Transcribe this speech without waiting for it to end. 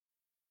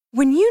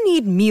When you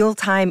need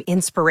mealtime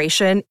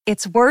inspiration,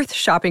 it's worth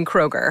shopping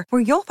Kroger,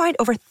 where you'll find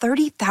over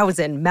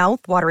 30,000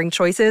 mouth-watering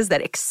choices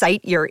that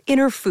excite your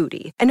inner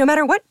foodie. And no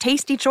matter what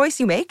tasty choice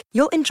you make,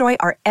 you'll enjoy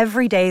our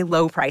everyday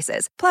low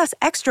prices, plus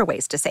extra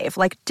ways to save,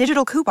 like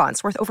digital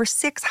coupons worth over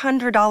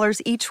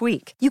 $600 each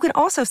week. You can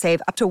also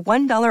save up to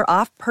 $1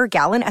 off per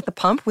gallon at the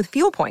pump with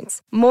fuel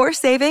points. More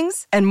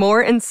savings and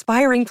more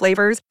inspiring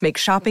flavors make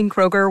shopping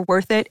Kroger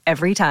worth it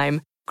every time.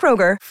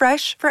 Kroger,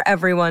 fresh for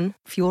everyone.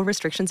 Fuel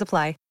restrictions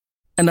apply.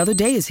 Another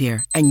day is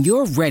here, and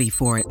you're ready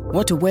for it.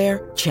 What to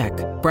wear? Check.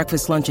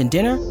 Breakfast, lunch, and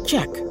dinner?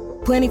 Check.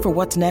 Planning for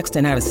what's next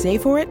and how to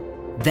save for it?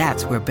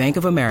 That's where Bank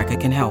of America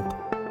can help.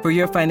 For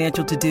your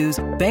financial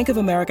to-dos, Bank of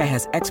America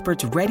has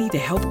experts ready to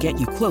help get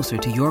you closer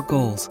to your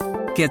goals.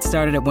 Get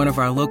started at one of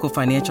our local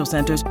financial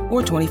centers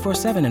or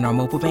 24/7 in our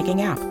mobile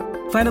banking app.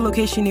 Find a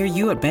location near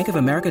you at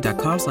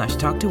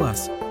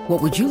bankofamerica.com/talktous.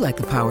 What would you like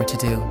the power to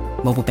do?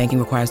 Mobile banking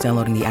requires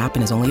downloading the app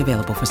and is only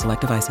available for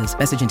select devices.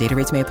 Message and data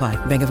rates may apply.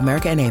 Bank of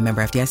America N.A.,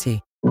 member FDIC.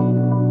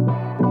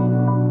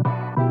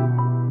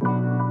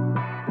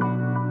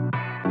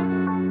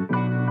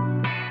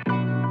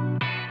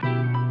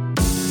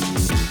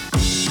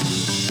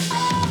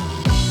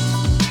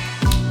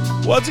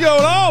 What's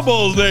going on,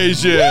 Bulls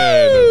Nation?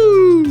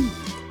 Woo!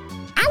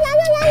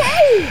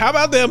 How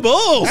about them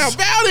Bulls? How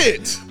about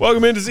it?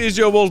 Welcome into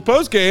CHGO Bulls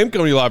postgame,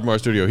 coming to you live from our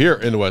studio here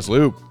in the West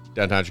Loop,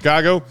 downtown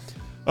Chicago.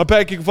 I'm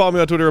Peck. You can follow me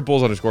on Twitter at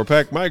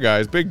Bulls_Peck. My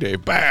guys, Big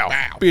Dave, Bow,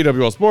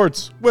 BWL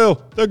Sports,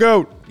 Will, the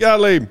GOAT,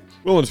 Gottlieb,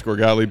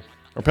 Will_Gottlieb.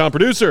 Our pound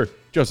producer,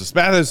 Joseph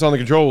Spathis on the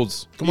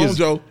controls. Come on,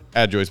 Joe.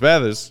 At Joey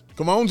Spathis.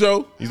 Come on,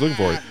 Joe. He's looking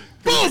for it.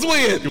 Bulls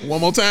win.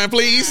 One more time,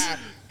 please.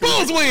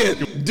 Bulls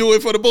win. Do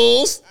it for the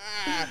Bulls.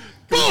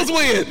 Bulls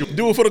win.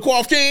 Do it for the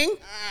Quaff King.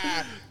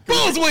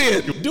 Bulls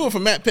win. Do it for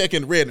Matt Peck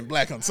and the red and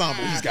black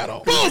ensemble he's got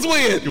on. Bulls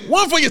win.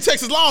 One for your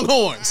Texas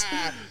Longhorns.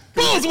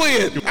 Bulls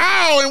win.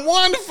 Oh, and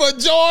one for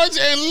George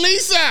and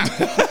Lisa.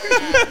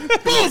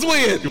 Bulls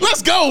win.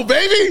 Let's go,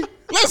 baby.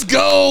 Let's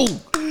go.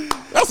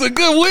 That's a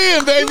good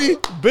win, baby.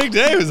 Big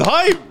Dave is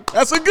hype.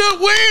 That's a good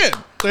win.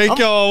 Thank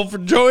y'all for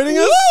joining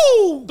us.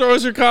 Woo! Throw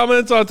us your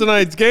comments on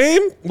tonight's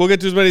game. We'll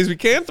get to as many as we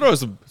can. Throw us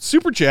some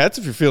super chats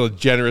if you're feeling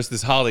generous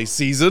this holiday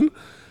season.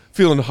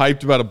 Feeling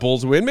hyped about a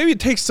Bulls win. Maybe it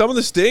takes some of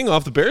the sting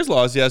off the Bears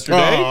loss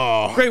yesterday.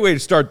 Oh. Great way to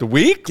start the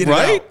week,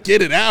 right?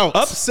 Get it out.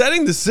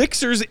 Upsetting the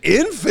Sixers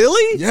in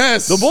Philly?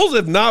 Yes. The Bulls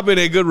have not been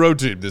a good road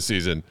team this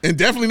season. And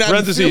definitely not in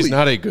Parentheses, Philly.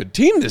 not a good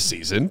team this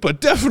season, but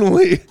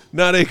definitely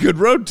not a good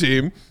road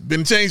team.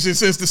 Been changing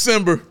since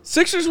December.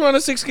 Sixers were on a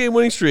 6-game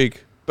winning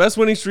streak. Best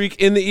winning streak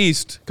in the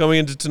East coming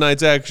into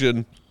tonight's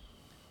action.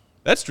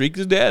 That streak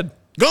is dead.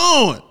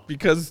 Gone.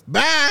 Because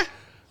Bye.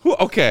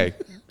 okay.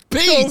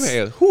 Peace.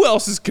 Okay. Who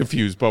else is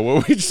confused by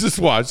what we just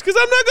watched? Because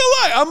I'm not going to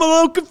lie, I'm a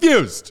little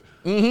confused.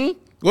 Mm-hmm.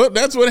 Well,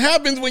 that's what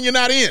happens when you're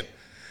not in.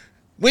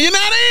 When you're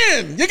not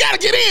in, you got to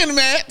get in,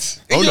 Matt.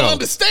 And you'll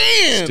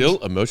understand. Still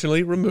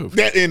emotionally removed.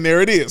 And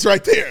there it is,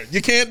 right there. You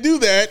can't do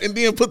that and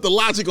then put the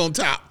logic on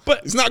top.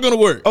 But it's not going to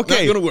work.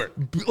 Okay. Not going to work.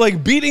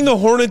 Like beating the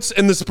Hornets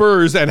and the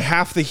Spurs and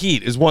half the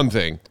Heat is one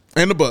thing.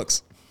 And the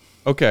Bucks.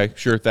 Okay,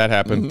 sure, that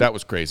happened. Mm-hmm. That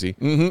was crazy.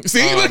 Mm-hmm.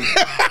 See?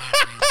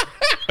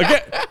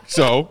 Again,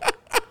 so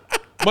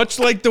much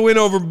like the win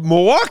over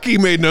Milwaukee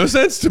made no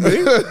sense to me.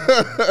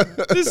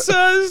 This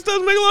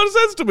doesn't make a lot of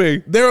sense to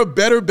me. They're a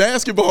better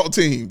basketball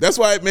team. That's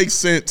why it makes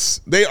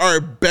sense. They are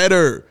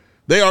better.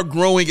 They are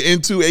growing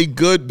into a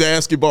good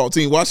basketball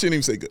team. Well, I shouldn't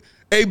even say good.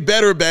 A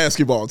better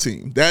basketball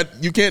team. That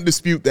you can't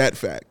dispute that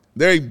fact.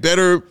 They're a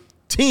better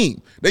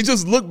team. They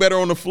just look better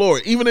on the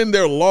floor. Even in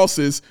their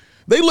losses,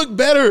 they look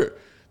better.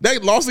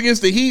 That loss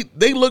against the Heat,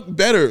 they look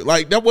better.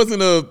 Like, that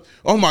wasn't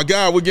oh, my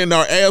God, we're getting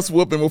our ass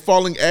whooped and we're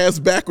falling ass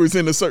backwards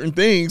into certain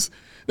things.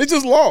 They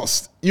just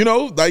lost,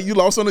 like you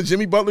lost on a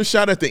Jimmy Butler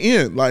shot at the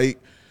end. Like,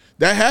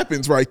 that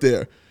happens right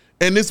there.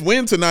 And this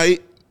win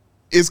tonight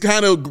is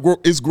kind of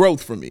is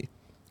growth for me,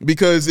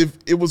 because if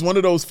it was one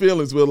of those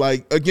feelings where,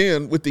 like,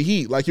 again, with the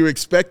Heat, like you're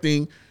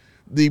expecting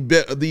the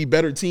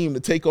better team to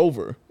take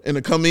over and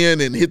to come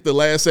in and hit the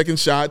last second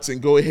shots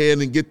and go ahead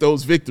and get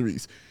those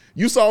victories.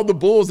 You saw the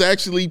Bulls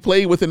actually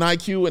play with an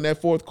IQ in that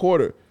fourth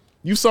quarter.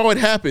 You saw it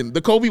happen. The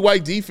Coby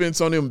White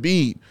defense on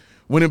Embiid,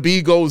 when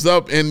Embiid goes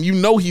up and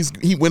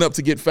he went up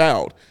to get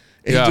fouled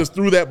and he just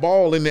threw that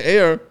ball in the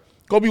air.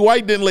 Coby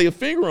White didn't lay a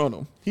finger on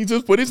him. He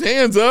just put his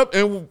hands up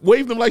and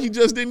waved them like he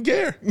just didn't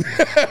care.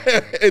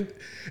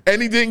 and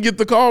he didn't get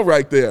the call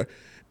right there.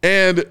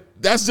 And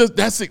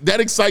that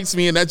excites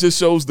me, and that just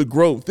shows the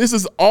growth. This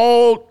is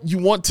all you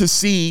want to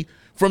see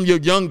from your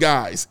young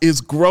guys is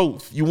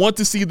growth. You want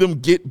to see them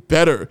get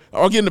better.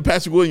 I'll get into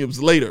Patrick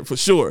Williams later for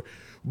sure.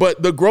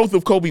 But the growth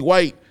of Coby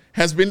White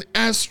has been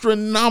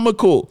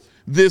astronomical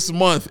this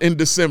month in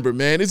December,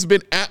 man. It's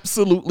been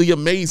absolutely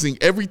amazing.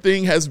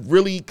 Everything has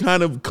really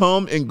kind of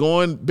come and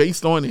gone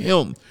based on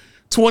him.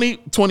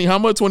 20, how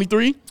much?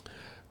 23?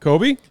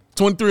 Coby?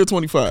 23 or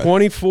 25?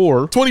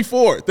 24.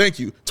 24, thank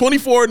you.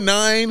 24,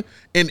 9,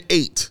 and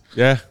 8.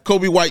 Yeah.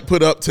 Coby White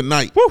put up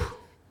tonight. Woo.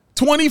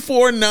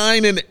 24,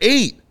 9, and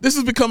 8. This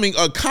is becoming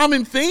a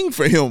common thing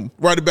for him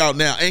right about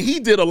now. And he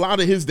did a lot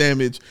of his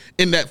damage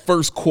in that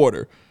first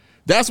quarter.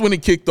 That's when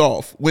it kicked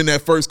off, when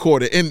that first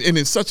quarter. And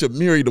in such a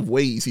myriad of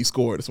ways he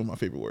scored. That's one of my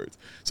favorite words.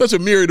 Such a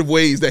myriad of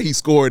ways that he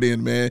scored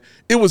in, man.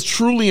 It was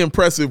truly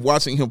impressive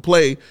watching him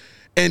play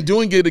and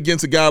doing it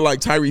against a guy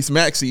like Tyrese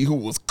Maxey, who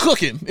was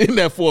cooking in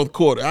that fourth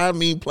quarter. I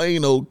mean,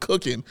 plain old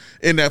cooking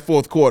in that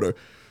fourth quarter.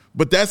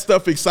 But that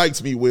stuff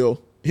excites me,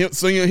 Will.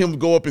 Seeing him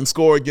go up and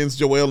score against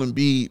Joel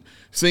Embiid,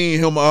 seeing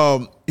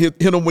him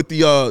hit him with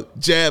the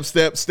jab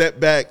step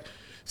back,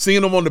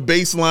 seeing him on the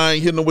baseline,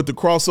 hitting him with the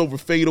crossover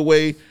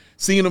fadeaway,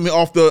 seeing him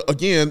off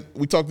again,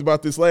 we talked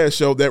about this last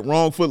show, that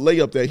wrong foot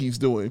layup that he's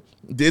doing.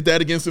 Did that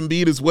against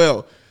Embiid as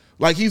well.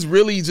 Like, he's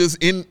really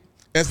just in,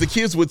 as the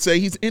kids would say,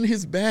 he's in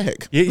his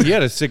bag. He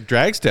had a sick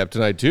drag step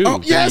tonight, too.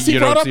 Oh, yes, he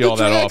brought up the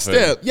drag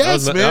step.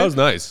 Yes, man. That was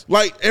nice.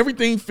 Like,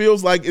 everything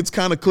feels like it's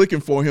kind of clicking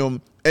for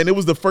him. And it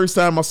was the first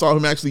time I saw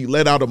him actually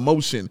let out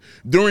emotion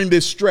during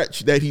this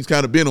stretch that he's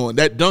kind of been on.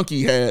 That dunk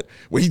he had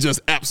where he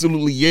just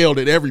absolutely yelled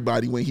at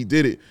everybody when he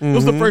did it. It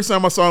was the first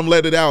time I saw him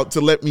let it out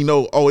to let me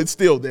know, oh, it's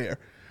still there.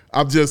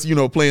 I'm just,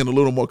 playing a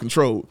little more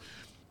controlled.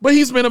 But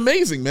he's been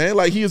amazing, man.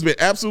 Like, he has been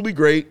absolutely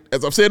great.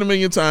 As I've said a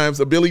million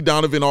times, a Billy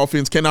Donovan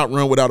offense cannot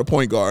run without a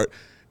point guard.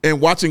 And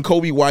watching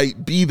Coby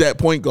White be that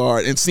point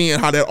guard and seeing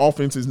how that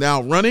offense is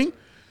now running,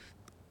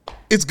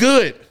 it's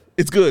good.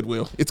 It's good,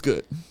 Will. It's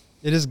good.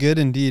 It is good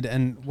indeed.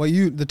 And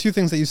the two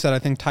things that you said, I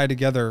think, tie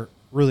together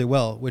really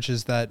well, which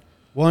is that,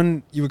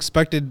 one, you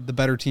expected the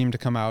better team to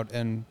come out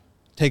and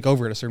take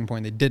over at a certain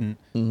point. They didn't.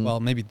 Mm-hmm. Well,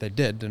 maybe they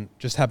did, and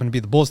just happened to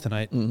be the Bulls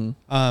tonight.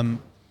 Mm-hmm.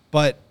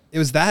 But it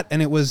was that,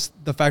 and it was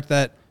the fact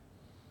that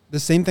the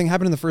same thing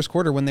happened in the first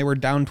quarter when they were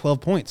down 12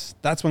 points.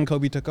 That's when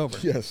Coby took over.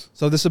 Yes.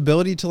 So this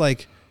ability to,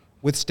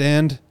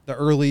 withstand the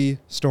early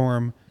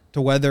storm,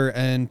 to weather,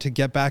 and to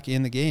get back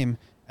in the game.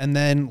 And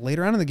then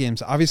later on in the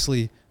games,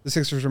 obviously, the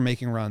Sixers were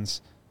making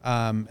runs,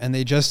 and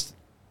they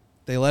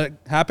let it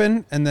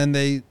happen, and then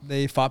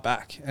they fought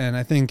back. And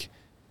I think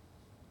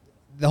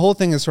the whole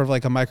thing is sort of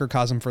like a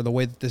microcosm for the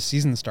way that this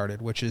season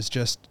started, which is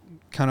just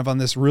kind of on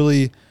this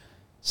really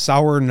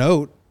sour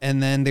note,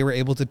 and then they were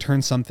able to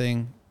turn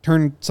something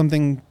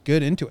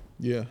good into it.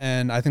 Yeah.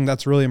 And I think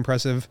that's really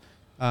impressive,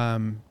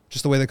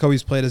 just the way that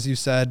Coby's played, as you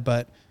said,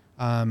 but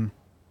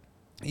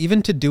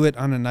even to do it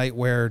on a night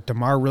where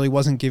DeMar really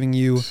wasn't giving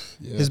you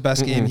his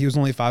best game. He was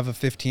only 5 of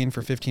 15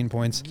 for 15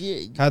 points.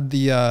 Yeah. Had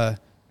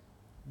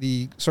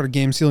the sort of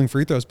game-sealing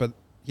free throws, but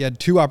he had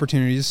 2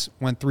 opportunities,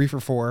 went 3 for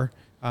 4,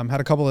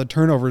 had a couple of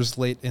turnovers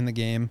late in the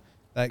game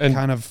that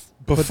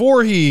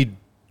before he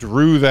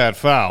drew that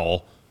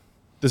foul,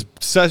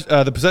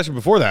 the possession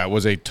before that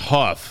was a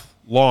tough,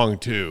 long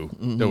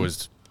 2 that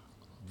was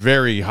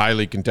very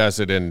highly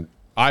contested and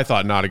I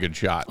thought not a good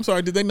shot. I'm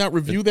sorry, did they not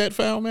review that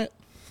foul, Matt?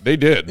 They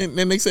did.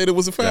 And they said it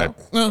was a foul.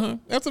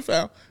 That's a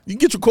foul. You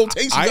get your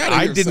quotations out of here.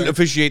 I didn't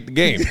officiate the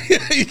game.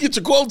 You get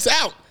your quotes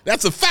out.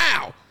 That's a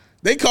foul.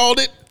 They called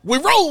it. We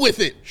roll with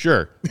it.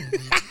 Sure.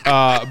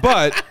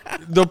 But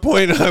the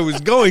point I was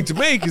going to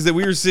make is that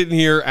we were sitting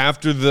here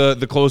after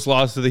the close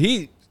loss to the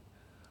Heat,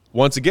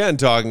 once again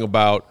talking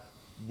about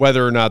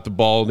whether or not the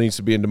ball needs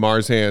to be in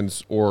DeMar's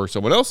hands or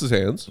someone else's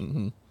hands,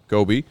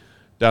 Coby,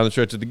 down the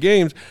stretch of the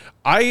games.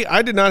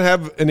 I did not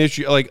have an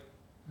issue. Like,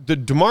 the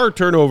DeMar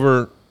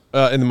turnover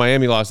in the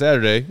Miami loss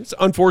Saturday, it's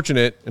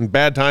unfortunate and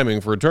bad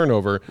timing for a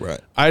turnover. Right.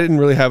 I didn't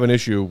really have an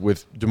issue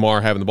with DeMar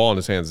having the ball in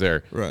his hands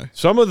there. Right.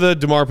 Some of the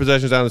DeMar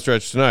possessions down the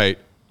stretch tonight,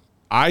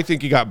 I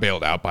think he got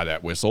bailed out by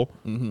that whistle.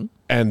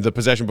 And the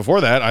possession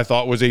before that, I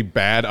thought was a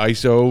bad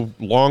ISO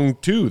long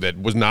 2 that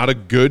was not a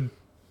good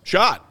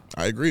shot.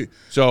 I agree.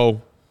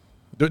 So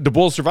the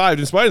Bulls survived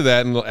in spite of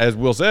that, and as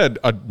Will said,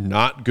 a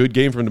not good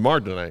game from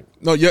DeMar tonight.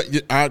 No, yeah,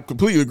 I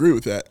completely agree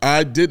with that.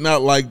 I did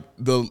not like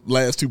the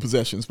last 2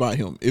 possessions by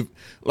him. If,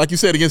 like you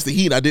said, against the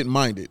Heat, I didn't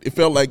mind it. It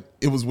felt like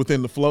it was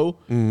within the flow,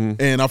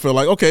 and I felt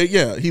like, okay,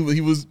 yeah, he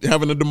was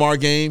having a DeMar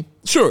game.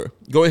 Sure,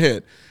 go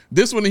ahead.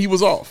 This one, he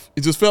was off.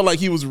 It just felt like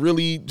he was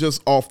really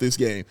just off this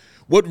game.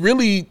 What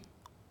really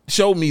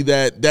showed me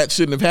that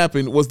shouldn't have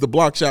happened was the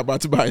block shot by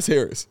Tobias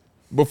Harris.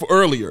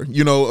 Earlier,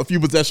 a few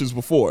possessions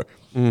before.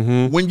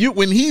 When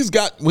he's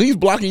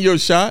blocking your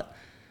shot,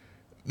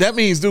 that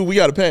means, dude, we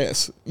got to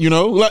pass.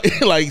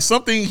 Like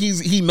something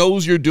he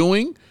knows you're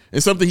doing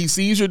and something he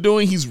sees you're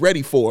doing, he's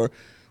ready for.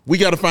 We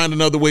got to find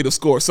another way to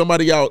score.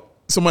 Somebody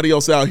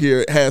else out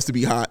here has to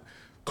be hot.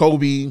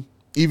 Coby,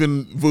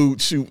 even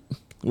Vooch. Shoot,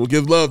 we'll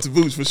give love to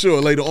Vooch for sure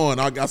later on.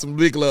 I got some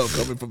big love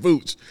coming for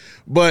Vooch.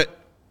 But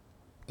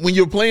when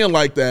you're playing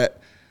like that,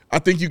 I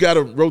think you got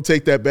to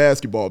rotate that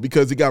basketball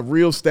because it got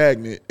real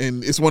stagnant,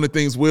 and it's one of the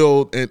things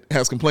Will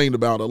has complained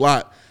about a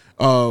lot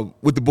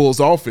with the Bulls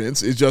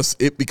offense is just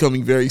it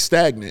becoming very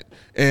stagnant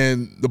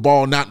and the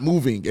ball not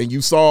moving. And you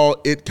saw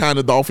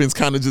the offense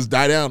kind of just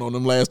die down on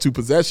them last 2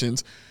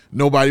 possessions.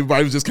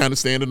 Everybody was just kind of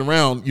standing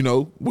around,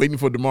 waiting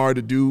for DeMar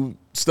to do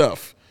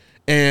stuff.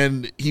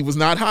 And he was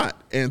not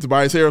hot, and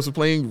Tobias Harris was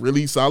playing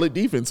really solid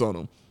defense on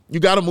him.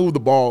 You got to move the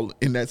ball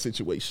in that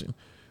situation.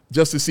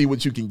 just to see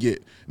what you can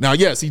get. Now,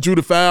 yes, he drew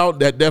the foul.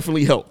 That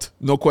definitely helped.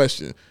 No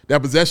question.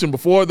 That possession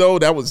before, though,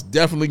 that was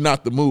definitely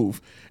not the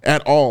move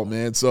at all,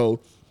 man. So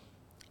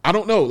I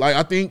don't know. Like,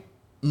 I think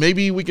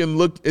maybe we can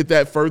look at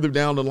that further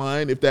down the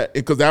line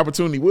because the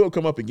opportunity will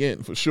come up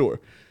again for sure.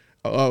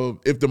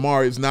 If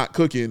DeMar is not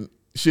cooking,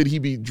 should he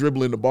be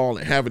dribbling the ball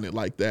and having it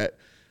like that?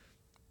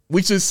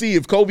 We should see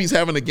if Coby's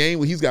having a game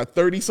where he's got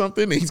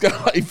 30-something and he's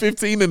got like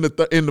 15 in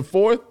the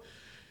fourth.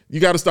 You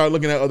got to start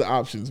looking at other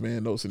options,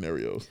 man, those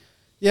scenarios.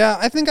 Yeah,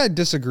 I think I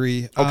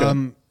disagree.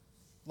 Okay.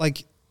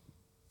 Like,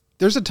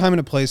 there's a time and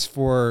a place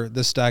for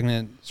the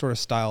stagnant sort of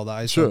style, the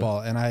iso ball,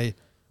 and I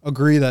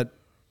agree that,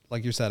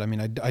 like you said, I mean,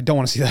 I don't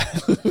want to see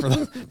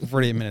that for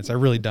 48 minutes. I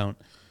really don't.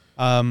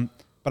 But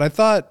I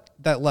thought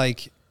that,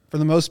 like, for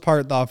the most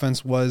part, the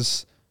offense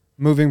was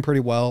moving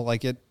pretty well.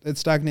 Like, it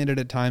stagnated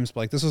at times,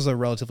 but, like, this was a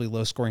relatively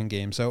low-scoring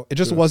game, so it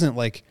just wasn't,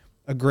 like,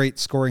 a great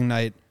scoring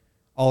night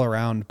all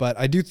around. But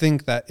I do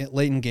think that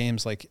late in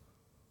games, like,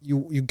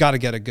 you got to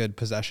get a good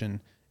possession.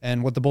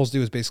 And what the Bulls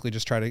do is basically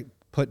just try to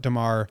put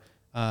DeMar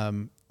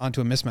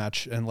onto a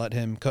mismatch and let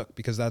him cook,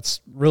 because that's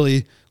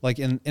really, like,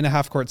 in a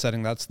half-court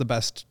setting, that's the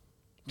best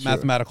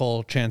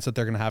mathematical chance that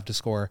they're going to have to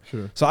score.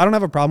 So I don't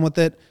have a problem with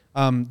it.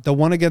 The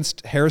one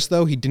against Harris,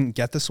 though, he didn't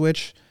get the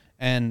switch,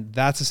 and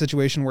that's a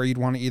situation where you'd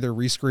want to either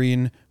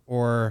rescreen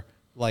or,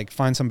 like,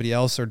 find somebody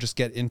else or just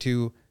get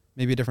into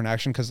maybe a different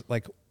action, because,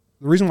 like,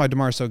 the reason why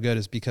DeMar is so good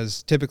is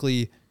because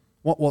typically,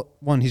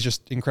 one, he's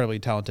just incredibly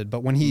talented,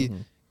 but when he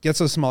gets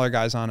those smaller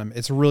guys on him,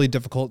 it's really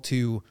difficult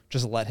to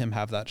just let him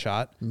have that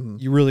shot.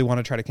 You really want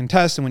to try to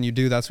contest, and when you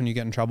do, that's when you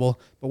get in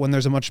trouble. But when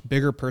there's a much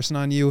bigger person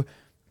on you,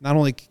 not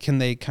only can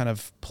they kind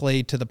of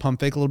play to the pump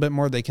fake a little bit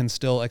more, they can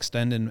still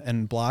extend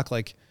and block,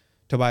 like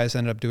Tobias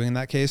ended up doing in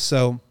that case.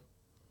 So,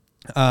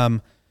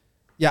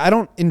 yeah, I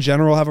don't in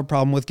general have a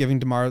problem with giving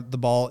DeMar the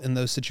ball in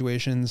those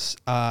situations.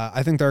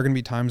 I think there are going to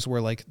be times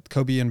where, like,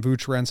 Coby and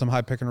Vooch ran some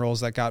high pick and rolls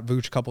that got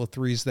Vooch a couple of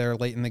threes there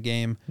late in the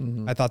game.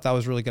 I thought that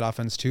was really good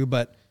offense too,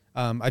 but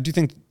I do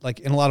think, like,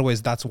 in a lot of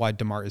ways, that's why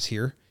DeMar is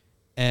here.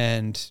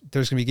 And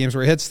there's going to be games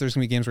where he hits. There's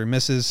going to be games where he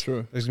misses.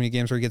 There's going to be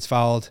games where he gets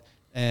fouled.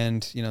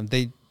 And, you know,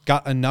 they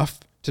got enough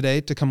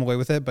today to come away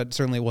with it, but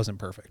certainly it wasn't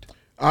perfect.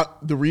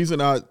 The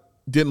reason I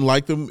didn't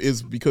like them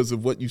is because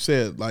of what you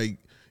said. Like,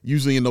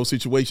 usually in those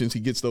situations, he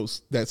gets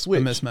that switch.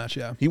 A mismatch,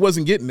 yeah. He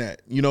wasn't getting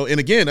that, you know. And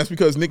again, that's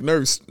because Nick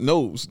Nurse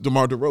knows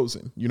DeMar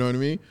DeRozan. You know what I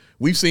mean?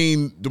 We've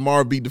seen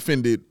DeMar be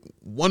defended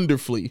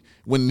wonderfully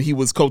when he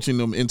was coaching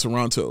them in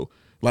Toronto.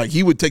 Like,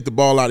 he would take the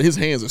ball out of his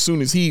hands as soon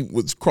as he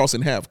was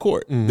crossing half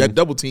court. That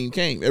double team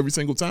came every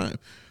single time.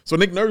 So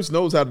Nick Nurse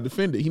knows how to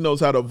defend it. He knows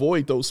how to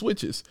avoid those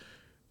switches.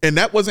 And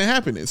that wasn't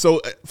happening.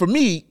 So for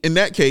me, in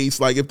that case,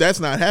 like, if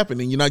that's not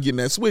happening, you're not getting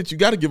that switch, you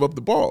got to give up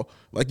the ball.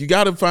 Like, you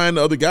got to find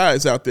other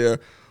guys out there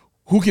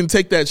who can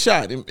take that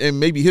shot and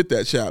maybe hit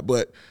that shot.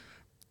 But,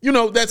 you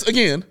know, that's,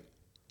 again,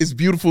 it's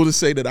beautiful to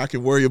say that I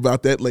can worry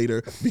about that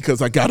later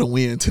because I got to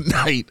win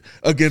tonight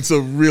against a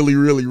really,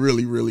 really,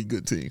 really, really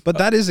good team. But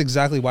that is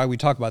exactly why we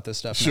talk about this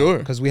stuff. Sure.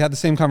 Because we had the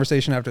same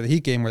conversation after the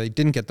Heat game where they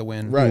didn't get the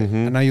win. Right.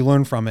 And now you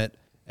learn from it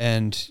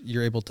and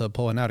you're able to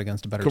pull it out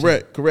against a better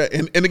team. Correct.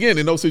 And again,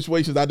 in those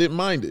situations, I didn't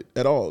mind it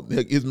at all.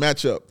 His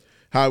matchup,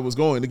 how it was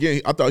going.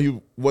 Again, I thought he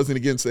wasn't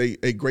against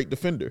a great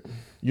defender,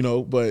 you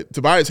know, but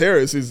Tobias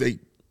Harris is a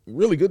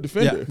really good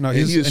defender. Yeah, no,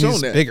 he's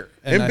that. Bigger.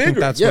 And I think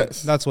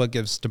that's that's what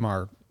gives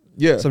DeMar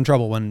some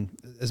trouble, when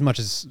as much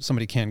as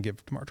somebody can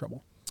give DeMar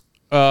trouble.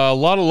 A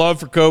lot of love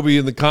for Coby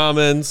in the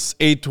comments.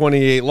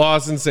 828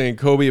 Lawson saying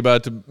Coby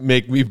about to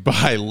make me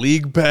buy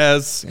League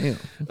Pass.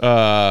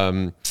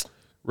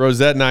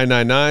 Rosette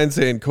 999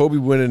 saying Coby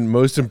winning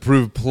most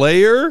improved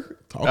player.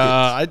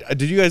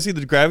 Did you guys see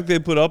the graphic they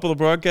put up on the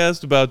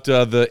broadcast about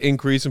the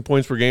increase in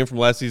points per game from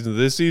last season to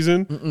this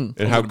season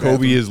and how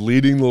Coby is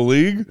leading the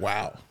league?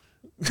 Wow.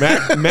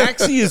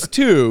 Maxey is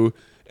 2.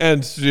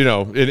 And, you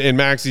know, in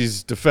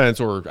Maxey's defense,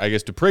 or I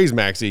guess to praise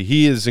Maxey,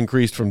 he has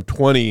increased from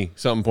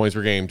 20-something points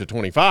per game to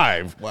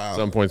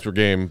 25-something points per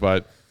game.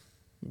 But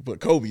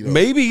Coby, though.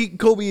 Maybe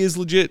Coby is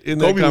legit in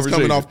that conversation. Coby was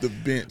coming off the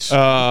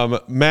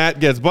bench. Matt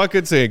gets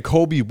bucket saying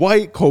Coby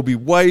White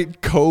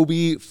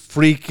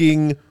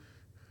freaking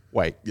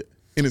White. Yeah.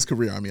 In his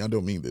career, I mean, I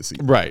don't mean this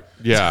either. Right,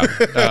 yeah.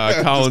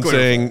 Colin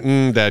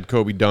saying that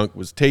Coby dunk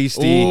was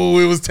tasty. Oh,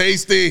 it was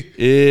tasty.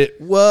 It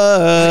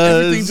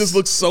was. Everything just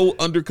looks so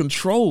under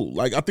control.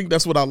 Like, I think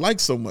that's what I like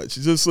so much.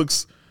 It just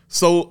looks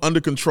so under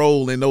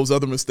control, and those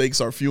other mistakes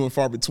are few and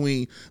far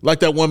between. Like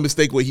that one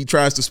mistake where he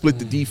tries to split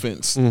the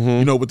defense,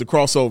 you know, with the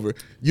crossover.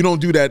 You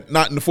don't do that,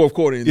 not in the fourth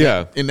quarter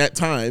in that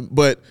time.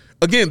 But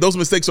again, those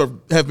mistakes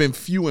have been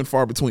few and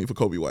far between for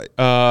Coby White.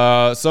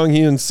 Sung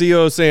Hyun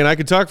Seo saying, I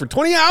could talk for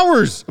 20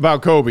 hours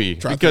about Coby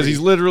because he's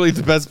literally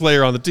the best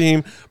player on the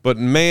team. But,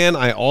 man,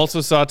 I also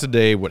saw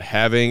today what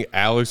having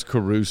Alex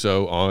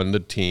Caruso on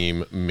the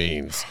team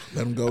means.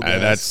 Let him go,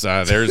 guys.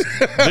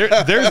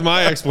 There's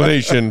my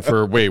explanation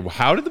for, wait,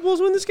 how did the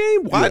Bulls win this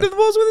game? Why did the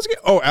Bulls win this game?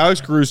 Oh,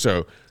 Alex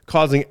Caruso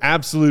causing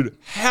absolute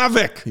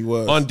havoc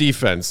on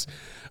defense.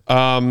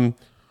 And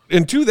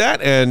to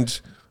that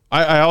end,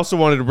 I also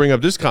wanted to bring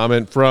up this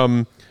comment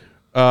from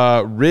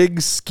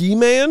Rig Ski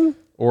Man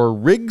or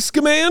Rig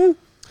Ski Man.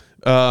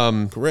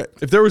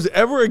 Correct. If there was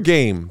ever a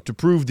game to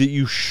prove that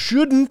you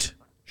should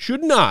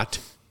not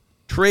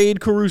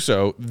trade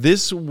Caruso,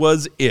 this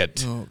was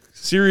it. Oh.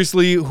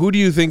 Seriously, who do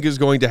you think is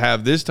going to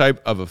have this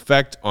type of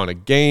effect on a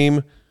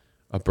game?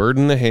 A bird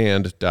in the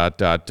hand, ...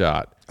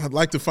 I'd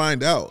like to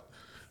find out.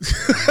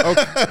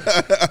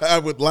 I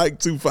would like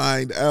to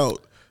find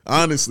out.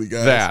 Honestly,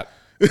 guys. That.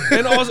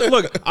 And also,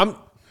 look, I'm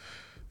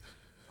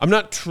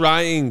not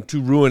trying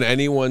to ruin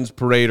anyone's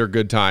parade or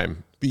good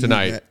time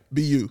tonight.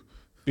 Be you.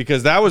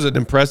 Because that was an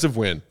impressive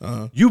win.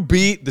 Uh-huh. You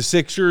beat the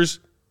Sixers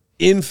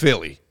in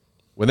Philly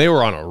when they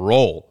were on a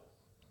roll.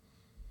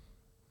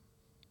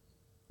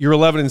 You're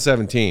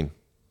 11-17.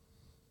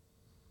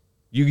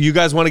 You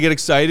guys want to get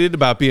excited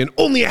about being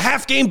only a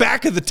half game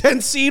back of the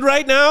 10th seed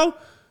right now?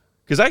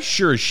 Because I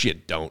sure as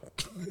shit don't.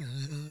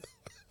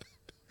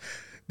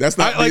 That's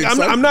not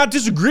I'm not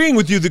disagreeing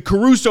with you that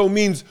Caruso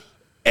means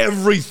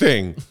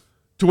everything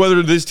to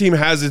whether this team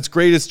has its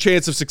greatest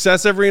chance of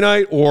success every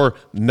night or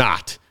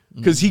not.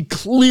 Because he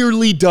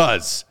clearly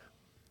does.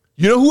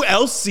 You know who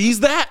else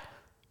sees that?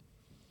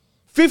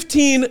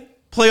 15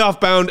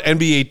 playoff-bound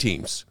NBA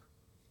teams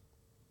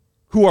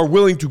who are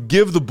willing to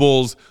give the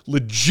Bulls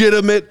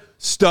legitimate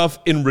stuff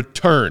in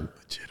return.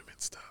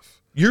 Legitimate stuff.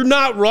 You're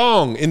not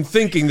wrong in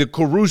thinking that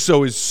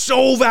Caruso is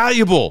so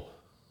valuable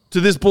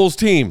to this Bulls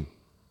team,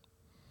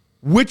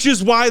 which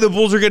is why the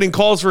Bulls are getting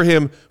calls for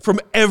him from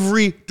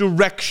every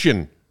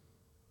direction.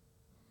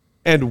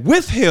 And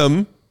with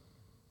him,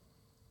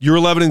 you're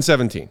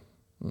 11-17.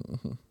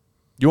 Mm-hmm.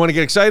 You want to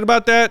get excited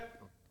about that?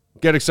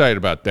 Get excited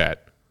about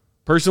that.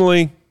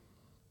 Personally,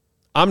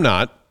 I'm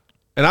not.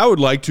 And I would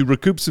like to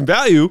recoup some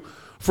value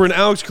for an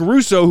Alex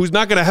Caruso who's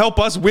not going to help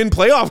us win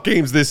playoff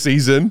games this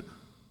season.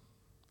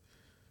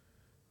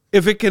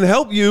 If it can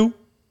help you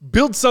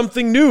build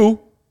something new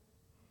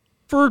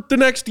for the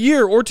next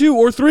year or 2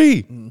 or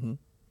 3. Mm-hmm.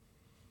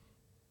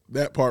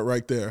 That part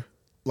right there.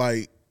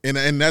 Like,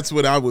 and that's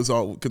what I was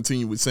all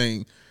continue with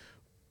saying.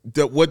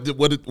 That what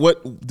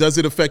does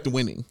it affect the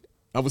winning?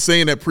 I was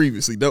saying that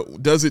previously.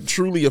 Does it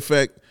truly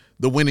affect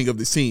the winning of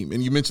this team?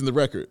 And you mentioned the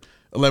record,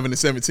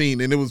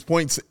 11-17, and it was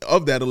points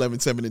of that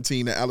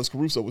 11-17 that Alex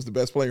Caruso was the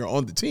best player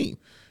on the team,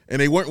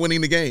 and they weren't winning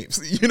the games.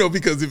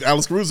 Because if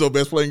Alex Caruso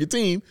best player on your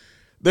team,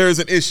 there is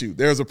an issue.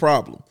 There's a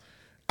problem.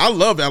 I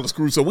love Alex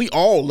Caruso. We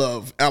all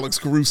love Alex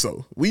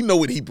Caruso. We know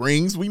what he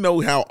brings. We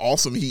know how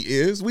awesome he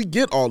is. We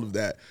get all of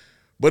that.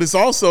 But it's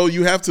also,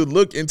 you have to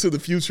look into the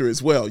future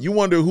as well. You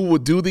wonder who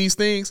would do these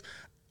things.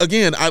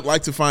 Again, I'd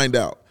like to find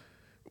out.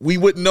 We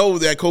wouldn't know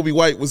that Coby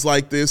White was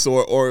like this,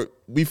 or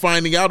we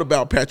finding out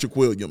about Patrick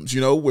Williams.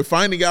 We're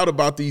finding out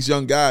about these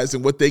young guys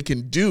and what they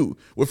can do.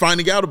 We're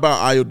finding out about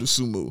Ayo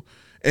Dosunmu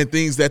and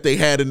things that they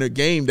had in their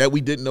game that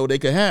we didn't know they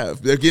could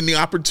have. They're getting the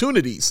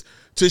opportunities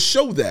to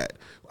show that.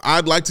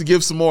 I'd like to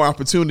give some more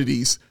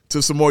opportunities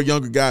to some more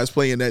younger guys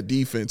playing that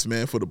defense,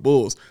 man, for the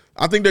Bulls.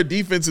 I think their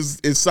defense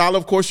is solid.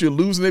 Of course, you're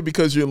losing it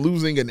because you're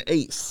losing an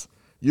ace.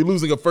 You're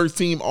losing a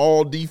first-team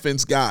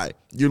all-defense guy.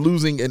 You're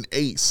losing an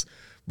ace.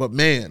 But,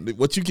 man,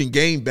 what you can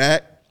gain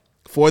back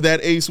for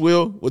that ace,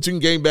 what you can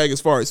gain back as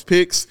far as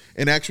picks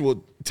and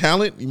actual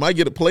talent, you might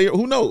get a player.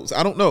 Who knows?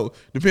 I don't know.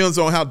 Depends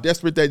on how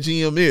desperate that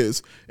GM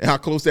is and how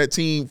close that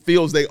team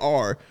feels they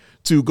are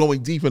to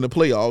going deep in the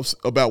playoffs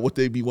about what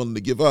they'd be willing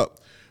to give up.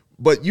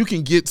 But you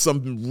can get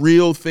some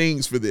real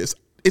things for this.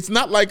 It's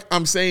not like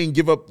I'm saying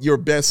give up your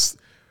best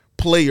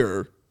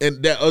player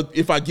and that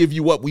if I give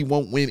you up, we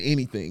won't win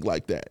anything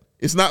like that.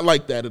 It's not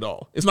like that at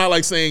all. It's not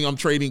like saying I'm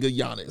trading a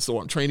Giannis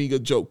or I'm trading a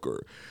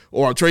Joker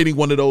or I'm trading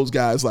one of those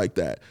guys like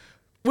that.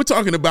 We're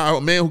talking about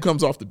a man who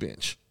comes off the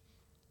bench.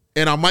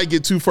 And I might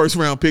get 2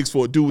 first-round picks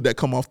for a dude that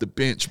come off the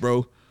bench,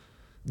 bro.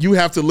 You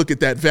have to look at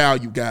that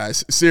value,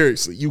 guys.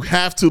 Seriously. You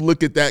have to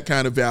look at that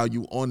kind of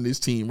value on this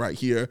team right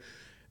here.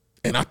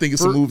 And I think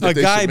it's a move that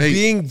they should make. A guy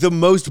being the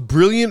most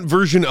brilliant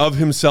version of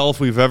himself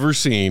we've ever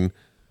seen,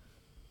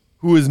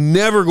 who is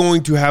never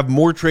going to have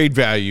more trade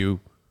value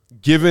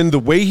given the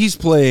way he's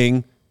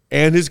playing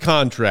and his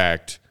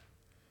contract.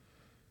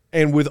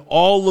 And with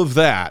all of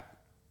that,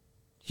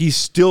 he's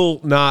still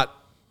not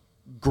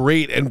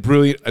great and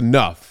brilliant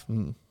enough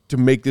to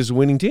make this a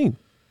winning team.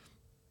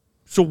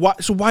 So why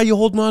are you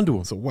holding on to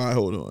him? So why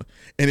hold on?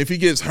 And if he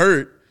gets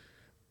hurt,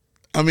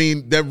 I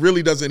mean, that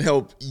really doesn't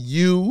help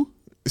you,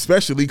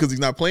 especially because he's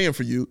not playing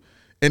for you,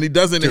 and it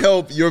doesn't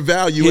help your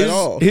value at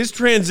all. His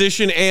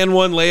transition and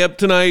one layup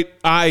tonight,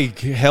 I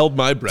held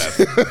my breath.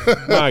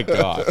 My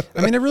God.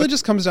 I mean, it really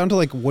just comes down to,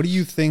 like, what do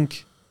you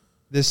think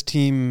this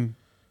team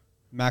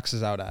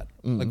maxes out at?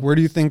 Like, where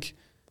do you think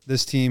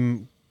this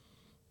team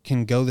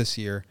can go this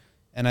year?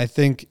 And I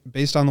think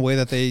based on the way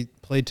that they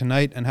played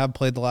tonight and have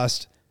played the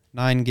last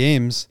 9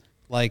 games,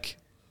 like,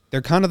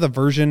 they're kind of the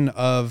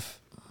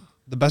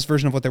best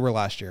version of what they were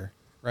last year,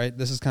 right?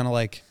 This is kind of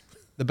like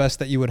the best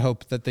that you would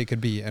hope that they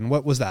could be. And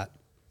what was that?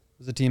 It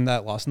was a team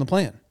that lost in the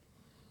play-in.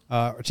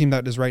 A team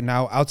that is right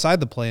now outside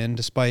the play-in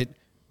despite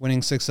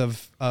winning 6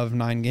 of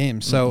 9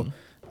 games. So,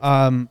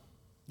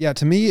 yeah,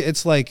 to me,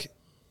 it's like,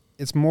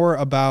 it's more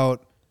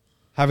about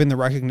having the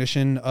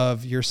recognition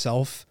of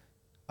yourself,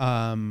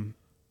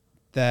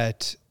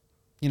 that,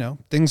 you know,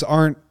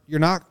 you're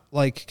not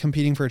like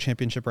competing for a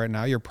championship right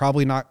now. You're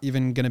probably not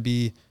even going to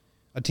be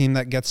a team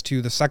that gets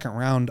to the second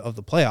round of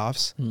the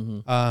playoffs.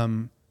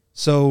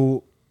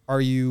 So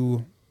are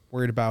you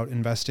worried about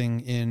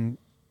investing in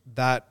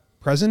that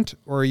present,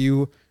 or are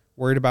you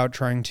worried about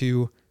trying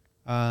to,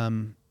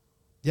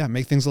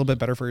 make things a little bit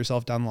better for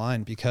yourself down the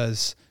line?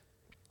 Because,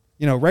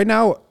 you know, right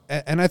now,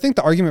 and I think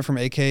the argument from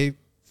AK,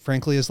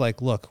 frankly, is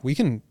like, look, we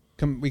can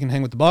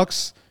hang with the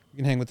Bucks, we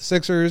can hang with the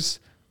Sixers.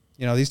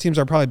 You know, these teams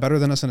are probably better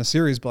than us in a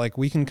series, but like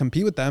we can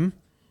compete with them.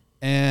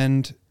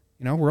 And,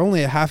 you know, we're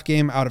only a half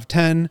game out of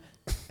 10,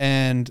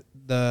 and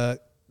the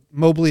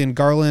Mobley and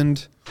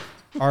Garland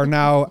are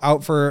now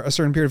out for a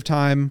certain period of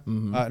time,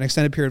 an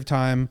extended period of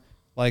time.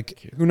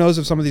 Like, who knows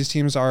if some of these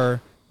teams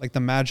are like the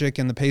Magic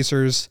and the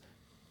Pacers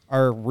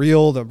are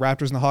real, the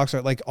Raptors and the Hawks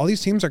are, like, all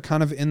these teams are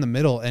kind of in the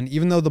middle. And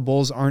even though the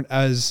Bulls aren't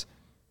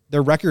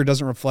their record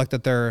doesn't reflect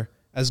that they're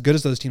as good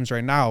as those teams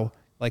right now,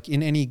 like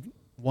in any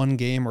 1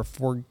 game or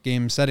 4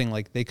 game setting,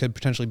 like they could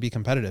potentially be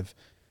competitive.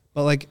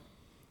 But like,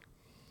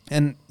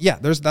 and yeah,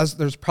 there's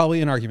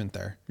probably an argument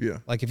there. Yeah.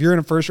 Like if you're in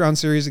a first round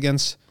series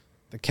against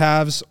the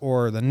Cavs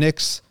or the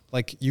Knicks,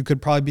 like you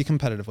could probably be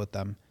competitive with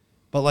them.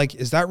 But like,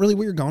 is that really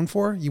what you're going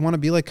for? You want to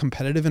be like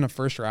competitive in a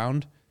first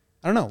round?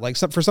 I don't know. Like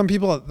for some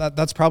people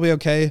that's probably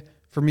okay.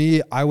 For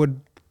me, I would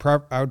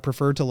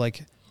prefer to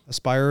like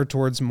aspire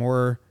towards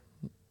more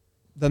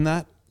than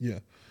that. Yeah.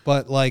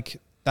 But like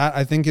that,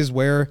 I think is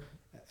where,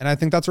 and I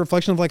think that's a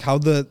reflection of like how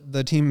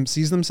the team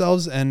sees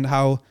themselves and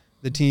how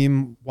the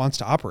team wants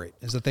to operate,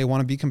 is that they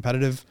want to be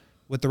competitive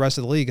with the rest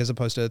of the league as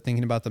opposed to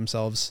thinking about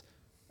themselves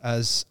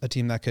as a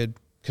team that could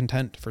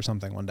contend for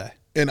something one day.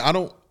 And I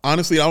don't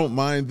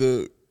mind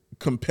the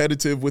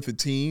competitive with a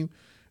team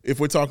if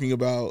we're talking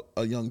about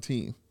a young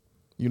team.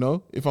 You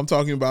know, if I'm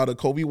talking about a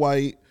Coby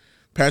White,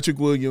 Patrick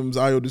Williams,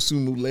 Ayo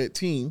Dosunmu led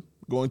team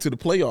going to the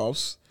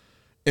playoffs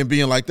and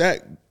being like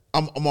that,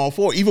 I'm all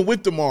for it. Even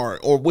with DeMar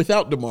or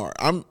without DeMar,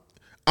 I'm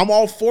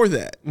all for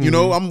that. You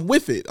know, I'm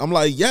with it. I'm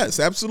like, yes,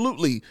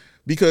 absolutely.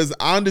 Because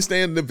I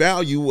understand the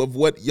value of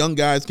what young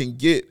guys can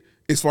get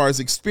as far as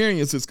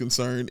experience is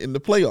concerned in the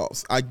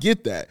playoffs. I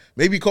get that.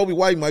 Maybe Coby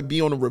White might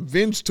be on a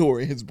revenge tour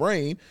in his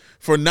brain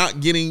for not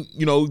getting,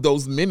 you know,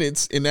 those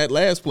minutes in that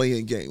last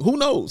play-in game. Who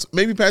knows?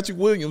 Maybe Patrick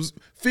Williams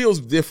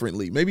feels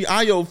differently. Maybe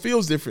Ayo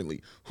feels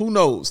differently. Who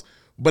knows?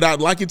 But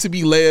I'd like it to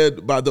be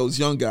led by those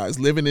young guys,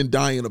 living and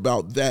dying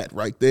about that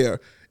right there.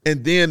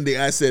 And then the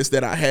assets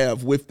that I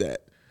have with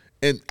that.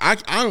 And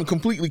I'm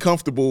completely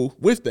comfortable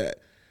with that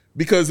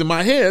because in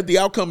my head, the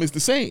outcome is the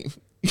same.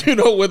 You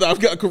know, whether I've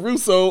got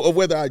Caruso or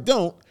whether I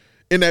don't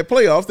in that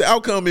playoff, the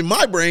outcome in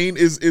my brain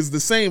is the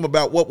same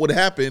about what would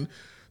happen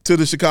to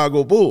the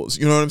Chicago Bulls.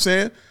 You know what I'm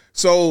saying?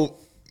 So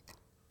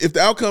if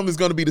the outcome is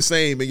going to be the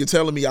same and you're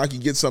telling me I can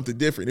get something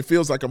different, it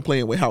feels like I'm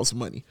playing with house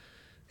money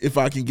if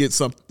I can get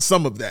some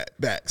of that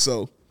back.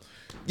 So,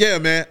 yeah,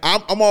 man,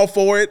 I'm all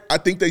for it. I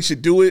think they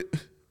should do it.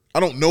 I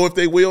don't know if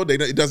they will.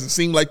 It doesn't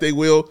seem like they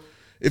will.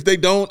 If they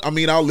don't, I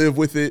mean, I'll live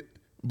with it.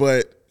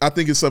 But I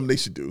think it's something they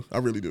should do. I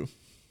really do.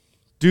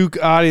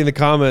 Duke Adi in the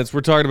comments, we're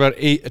talking about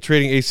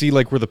trading AC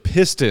like we're the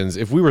Pistons.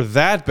 If we were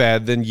that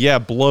bad, then yeah,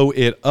 blow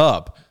it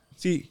up.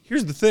 See,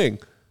 here's the thing.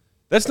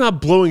 That's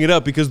not blowing it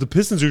up because the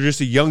Pistons are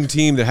just a young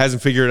team that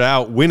hasn't figured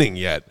out winning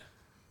yet.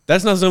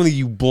 That's not something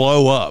you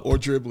blow up. Or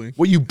dribbling.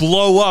 What you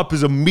blow up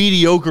is a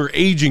mediocre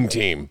aging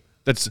team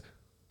that's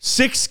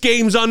 6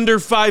 games under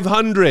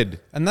 500.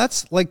 And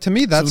that's, like, to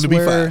me, that's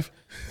where,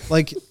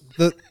 like,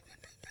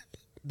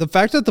 the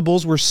fact that the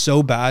Bulls were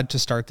so bad to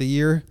start the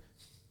year,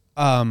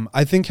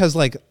 I think has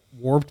like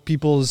warped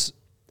people's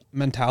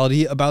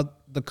mentality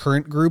about the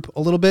current group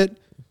a little bit,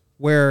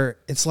 where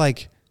it's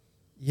like,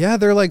 yeah,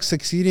 they're like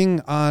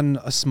succeeding on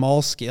a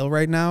small scale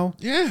right now.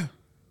 Yeah.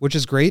 Which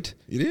is great.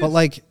 It is. But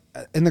like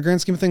in the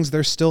grand scheme of things,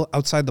 they're still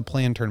outside the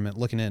play-in tournament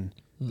looking in.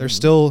 Mm-hmm. They're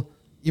still,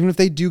 even if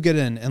they do get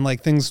in and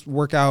like things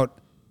work out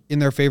in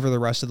their favor the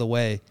rest of the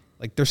way,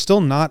 like they're still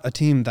not a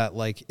team that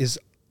like is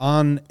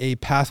on a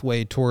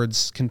pathway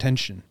towards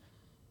contention.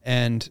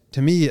 And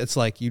to me, it's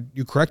like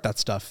you correct that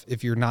stuff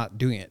if you're not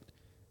doing it.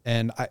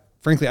 And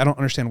frankly, I don't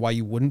understand why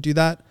you wouldn't do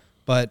that.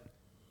 But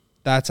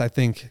that's, I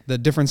think, the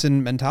difference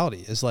in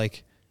mentality is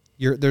like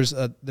there's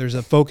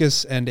a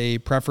focus and a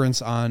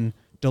preference on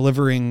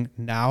delivering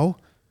now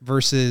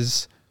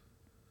versus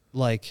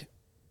like,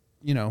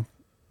 you know,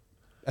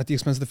 at the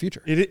expense of the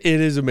future. It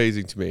is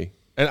amazing to me.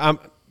 And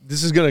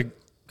this is going to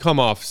come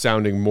off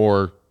sounding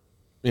more,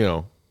 you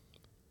know,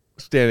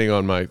 standing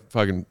on my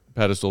fucking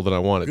pedestal than I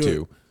want it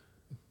to.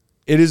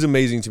 It is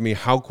amazing to me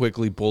how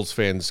quickly Bulls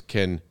fans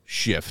can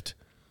shift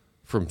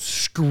from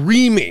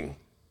screaming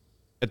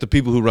at the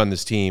people who run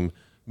this team,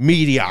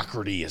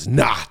 mediocrity is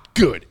not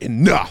good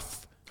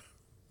enough.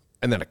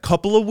 And then a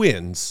couple of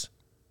wins,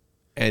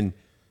 and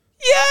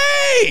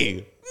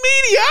yay!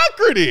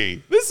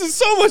 Mediocrity! This is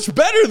so much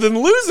better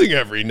than losing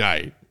every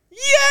night.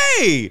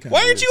 Yay!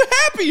 Why aren't you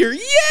happier?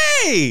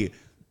 Yay!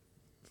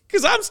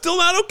 Because I'm still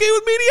not okay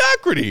with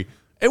mediocrity.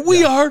 And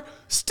we are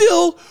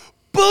still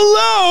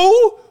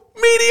below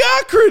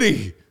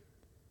mediocrity.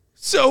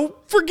 So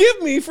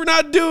forgive me for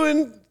not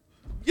doing,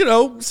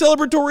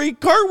 celebratory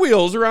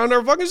cartwheels around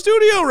our fucking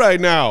studio right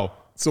now.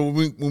 So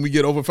when we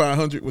get over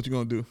 500, what you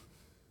gonna do?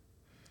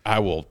 I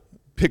will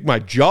pick my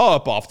jaw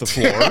up off the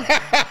floor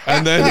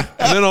and then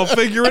I'll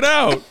figure it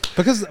out.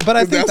 But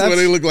I think that's where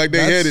they look like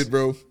they headed,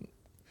 bro.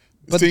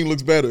 The team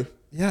looks better.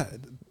 Yeah.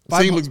 The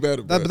team looks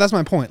better, bro. But that's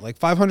my point. Like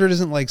 500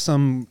 isn't like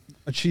some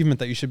achievement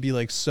that you should be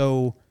like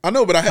so. I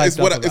know, but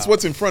it's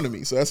what's in front of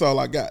me, so that's all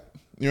I got.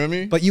 You know what I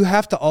mean? But you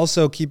have to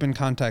also keep in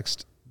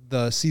context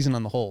the season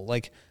on the whole.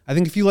 Like I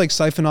think if you like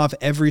siphon off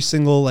every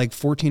single like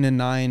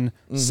 14-9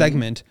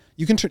 segment,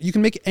 you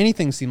can make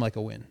anything seem like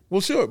a win.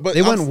 Well, sure, but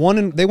they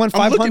went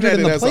 500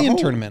 in the play-in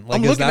tournament. Like,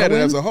 I'm looking at it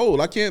as a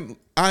whole. I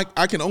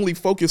can only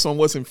focus on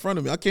what's in front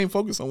of me. I can't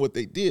focus on what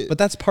they did. But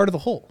that's part of the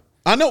whole.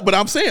 I know, but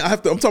I'm saying I'm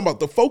talking about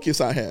the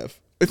focus I have.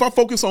 If I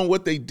focus on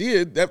what they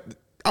did,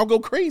 I'll go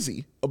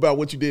crazy about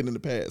what you did in the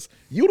past.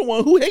 You're the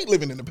one who hate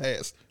living in the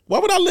past. Why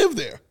would I live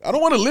there? I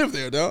don't want to live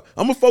there, dog.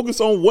 I'm going to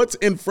focus on what's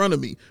in front of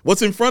me.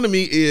 What's in front of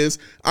me is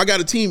I got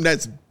a team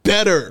that's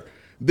better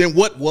than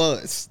what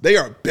was. They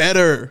are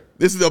better.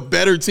 This is a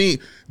better team.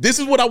 This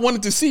is what I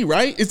wanted to see,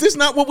 right? Is this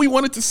not what we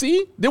wanted to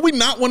see? Did we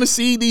not want to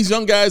see these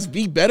young guys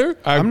be better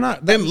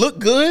and look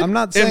good? I'm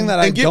not saying that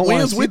I don't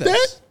want to see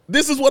this.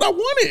 This is what I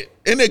wanted,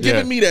 and they're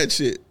giving me that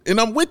shit, and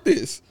I'm with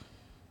this.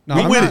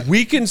 No,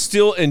 we can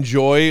still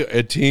enjoy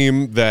a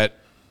team that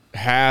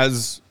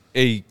has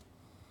a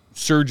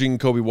surging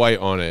Coby White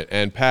on it,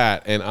 and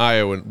Pat and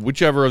Io, and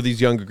whichever of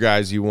these younger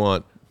guys you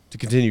want to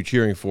continue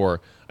cheering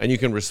for, and you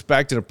can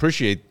respect and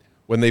appreciate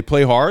when they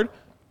play hard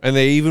and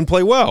they even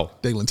play well.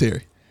 Dalen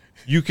Terry.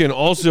 You can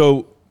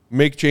also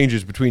make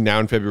changes between now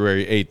and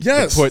February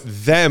 8th to put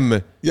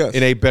them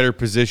in a better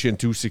position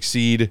to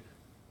succeed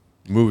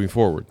moving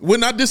forward. We're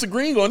not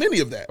disagreeing on any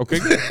of that. Okay,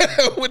 good.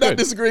 We're not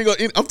disagreeing on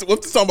any. I'm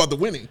just talking about the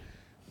winning.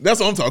 That's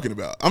what I'm talking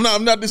about.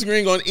 I'm not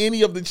disagreeing on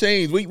any of the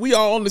change. We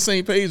are on the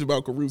same page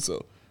about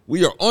Caruso.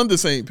 We are on the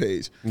same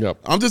page. Yep.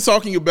 I'm just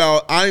talking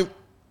about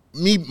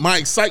my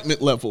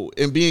excitement level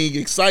and being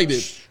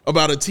excited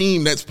about a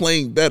team that's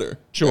playing better.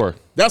 Sure.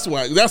 That's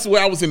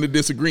where I was in the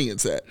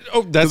disagreements at.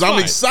 Oh, that's fine. I'm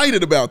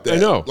excited about that. I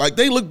know. Like,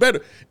 they look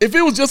better. If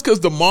it was just because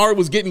DeMar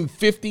was getting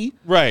 50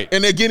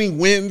 and they're getting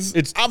wins,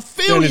 I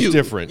feel you. It's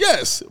different.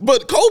 Yes.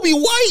 But Coby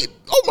White,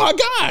 oh my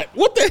God,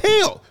 what the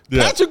hell?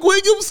 Yeah. Patrick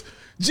Williams,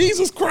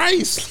 Jesus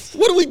Christ,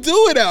 what are we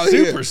doing out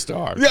here?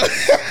 Superstar. Yeah.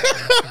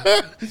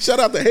 Shout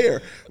out the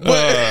hair.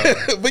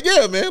 But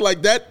yeah, man,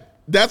 like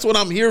that's what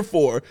I'm here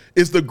for,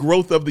 is the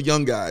growth of the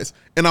young guys.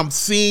 And I'm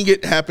seeing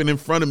it happen in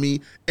front of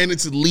me, and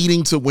it's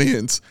leading to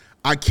wins.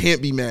 I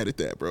can't be mad at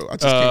that, bro. I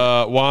just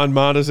can't. Juan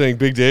Mata saying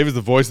Big Dave is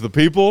the voice of the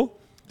people.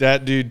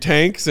 That dude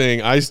Tank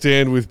saying I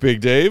stand with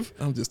Big Dave.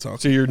 I'm just talking.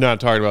 So you're not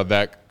talking about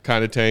that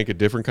kind of tank, a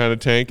different kind of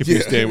tank if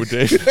you stand with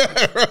Dave. We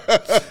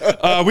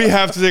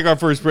have to take our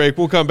first break.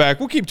 We'll come back.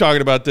 We'll keep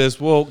talking about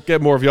this. We'll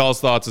get more of y'all's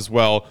thoughts as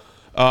well.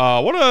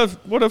 What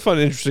a fun,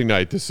 interesting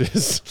night this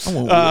is. I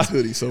want Will's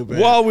hoodie so bad.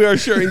 While we are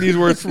sharing these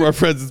words from our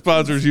friends and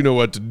sponsors, you know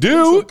what to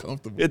do. So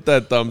hit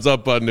that thumbs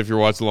up button if you're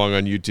watching along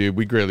on YouTube.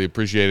 We greatly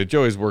appreciate it.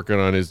 Joey's working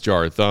on his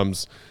jar of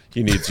thumbs.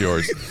 He needs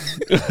yours.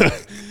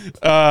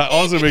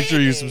 Also, make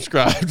sure you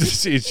subscribe to the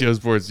CHGO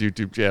Sports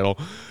YouTube channel.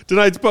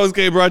 Tonight's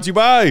postgame brought to you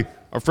by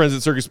our friends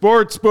at Circus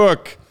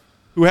Sportsbook,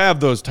 who have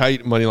those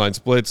tight moneyline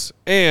splits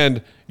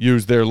and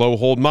use their low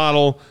hold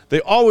model. They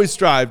always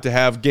strive to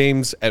have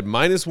games at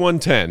minus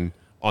 110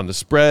 on the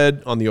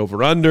spread, on the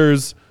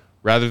over-unders,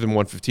 rather than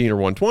 115 or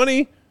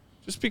 120,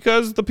 just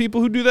because the people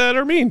who do that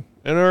are mean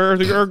and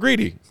are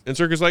greedy. And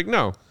Circus like,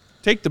 no,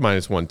 take the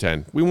minus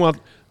 110. We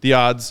want the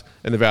odds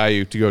and the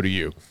value to go to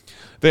you.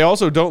 They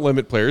also don't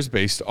limit players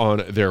based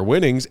on their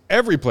winnings.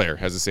 Every player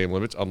has the same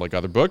limits, unlike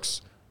other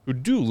books who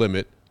do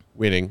limit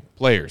winning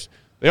players.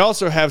 They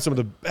also have some of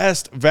the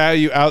best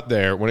value out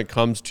there when it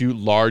comes to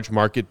large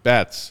market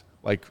bets,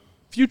 like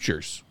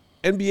futures,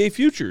 NBA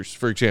futures,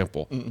 for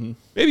example. Mm-hmm.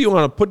 Maybe you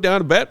want to put down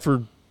a bet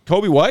for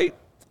Coby White,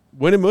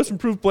 winning most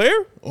improved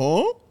player.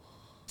 Oh,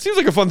 seems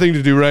like a fun thing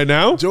to do right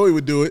now. Joey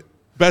would do it.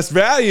 Best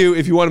value,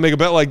 if you want to make a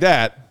bet like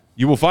that,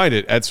 you will find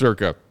it at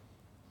Circa.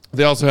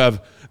 They also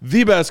have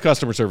the best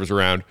customer service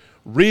around.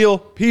 Real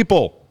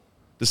people,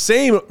 the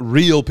same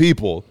real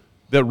people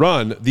that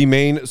run the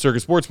main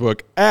Circus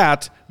Sportsbook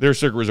at their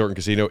Circa Resort and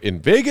Casino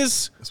in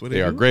Vegas. That's what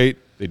they are great.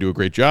 They do a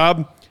great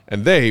job,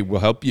 and they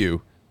will help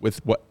you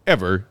with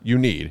whatever you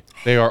need.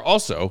 They are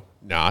also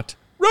not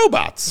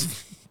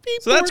robots.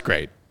 So that's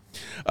great.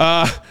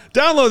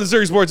 Download the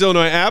Circus Sports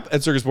Illinois app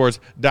at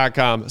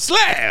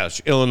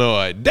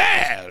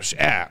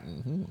circusports.com/Illinois-app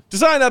to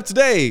sign up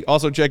today.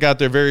 Also check out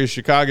their various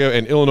Chicago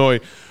and Illinois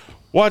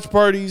watch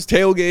parties,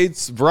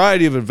 tailgates,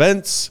 variety of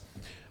events,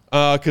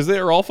 because they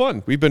are all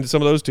fun. We've been to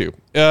some of those too.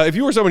 If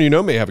you or someone you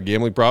know may have a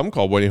gambling problem,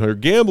 call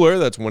 1-800-GAMBLER.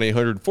 That's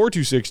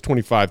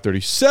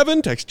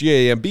 1-800-426-2537. Text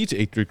GAMB to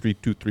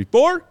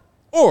 833-234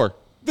 or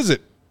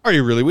visit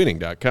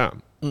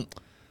AreYouReallyWinning.com.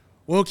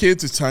 Well,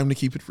 kids, it's time to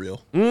keep it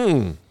real.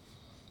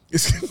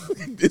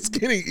 It's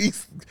getting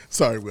easy.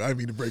 Sorry, Will, I didn't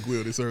mean to break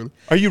Will this early.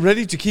 Are you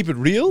ready to keep it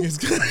real,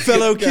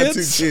 fellow Got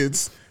kids? 2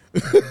 kids.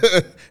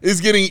 It's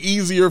getting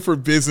easier for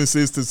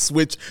businesses to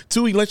switch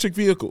to electric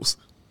vehicles.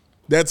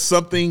 That's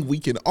something we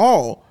can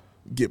all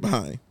get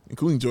behind,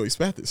 including Joey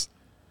Spathis,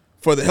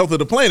 for the health of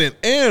the planet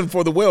and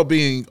for the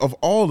well-being of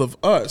all of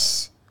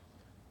us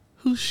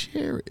who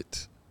share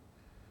it.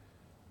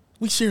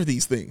 We share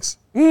these things.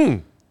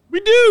 We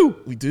do.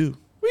 We do.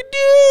 We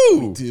do.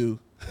 We do.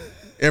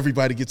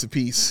 Everybody gets a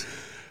piece.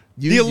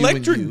 The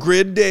electric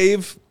grid,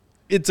 Dave,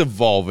 it's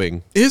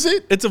evolving. Is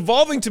it? It's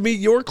evolving to meet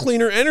your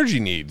cleaner energy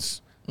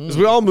needs as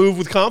we all move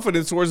with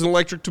confidence towards an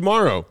electric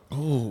tomorrow.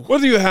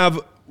 Whether you have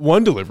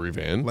one delivery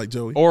van, like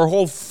Joey, or a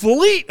whole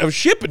fleet of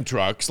shipping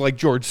trucks like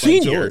George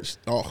Sr. George.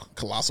 Oh,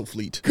 colossal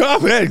fleet.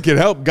 ComEd can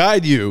help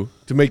guide you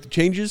to make the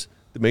changes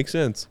that make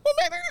sense. Well,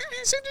 man,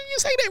 you say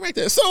that right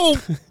there. So,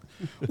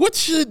 what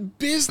should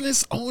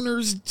business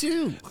owners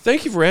do?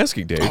 Thank you for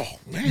asking, Dave. Oh,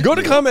 man, Go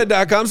to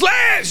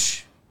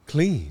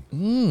ComEd.com/clean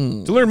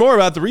to learn more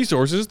about the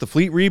resources, the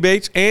fleet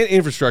rebates, and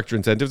infrastructure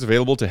incentives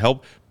available to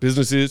help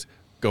businesses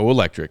go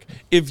electric.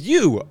 If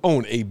you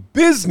own a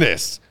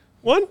business,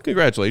 1,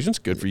 congratulations,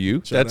 good for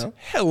you. That's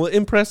hella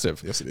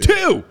impressive. Yes, it is.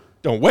 2,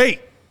 don't wait.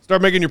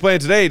 Start making your plan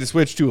today to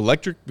switch to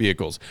electric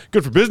vehicles.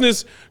 Good for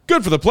business,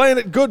 good for the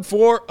planet, good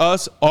for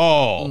us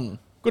all.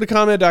 Go to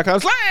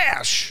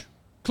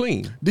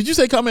ComEd.com/clean. Did you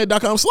say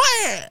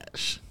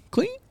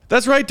ComEd.com/clean?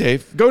 That's right,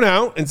 Dave. Go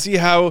now and see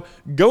how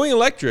going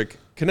electric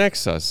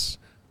connects us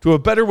to a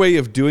better way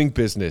of doing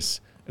business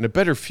and a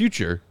better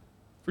future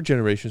for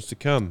generations to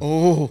come.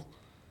 Oh,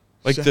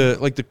 like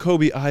the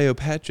Coby Io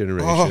Pat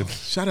generation. oh,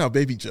 shout out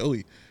baby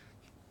Joey.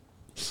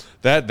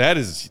 That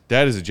is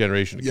a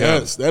generation to come.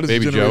 Yes, that is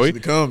baby a generation Joey. to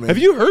come, man. Have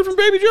you heard from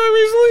Baby Joey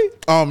recently?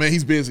 Oh man,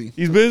 he's busy.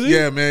 He's busy?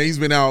 Yeah, man, he's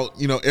been out,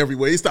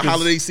 everywhere. It's the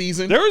holiday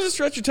season. There was a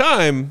stretch of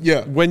time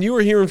when you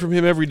were hearing from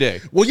him every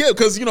day. Well, yeah,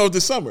 because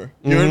the summer.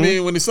 You know what I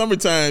mean? When it's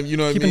summertime,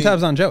 Keeping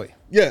tabs on Joey.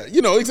 Yeah,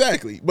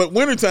 exactly. But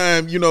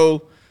wintertime,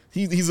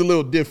 he's a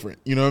little different.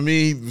 You know what I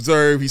mean? He's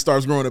reserved. He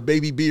starts growing a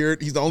baby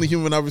beard. He's the only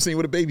human I've ever seen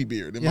with a baby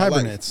beard in my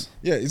hibernates. life.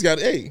 Yeah, he's got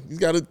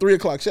a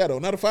 3:00 shadow,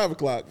 not a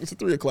 5:00. It's a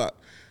 3:00.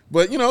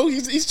 But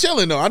he's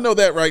chilling though. I know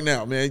that right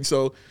now, man.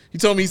 So he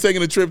told me he's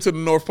taking a trip to the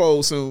North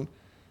Pole soon.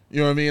 You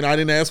know what I mean? I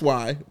didn't ask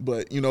why,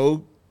 but he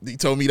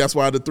told me that's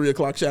why the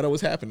 3:00 shadow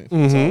was happening.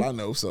 That's all I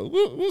know. So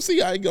we'll see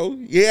how it go.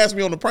 He asked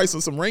me on the price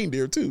of some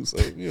reindeer too. So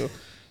I don't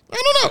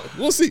know.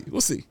 We'll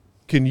see.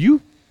 Can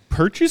you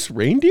purchase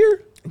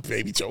reindeer?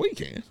 Baby Joey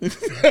can.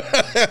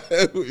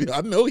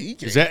 I know he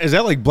can. Is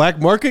that like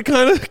black market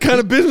kind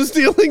of business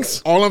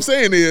dealings? All I'm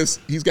saying is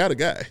he's got a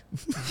guy.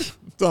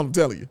 That's all I'm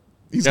telling you.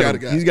 He's got a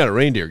guy. He's got a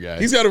reindeer guy.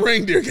 He's got a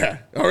reindeer guy.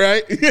 All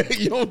right.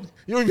 you don't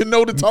even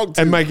know to talk to.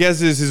 And my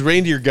guess is his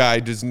reindeer guy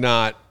does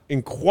not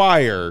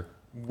inquire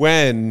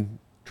when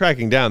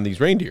tracking down these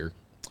reindeer.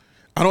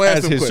 I don't ask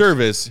as him his questions.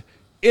 service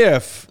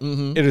if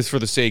it is for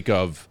the sake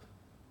of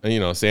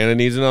Santa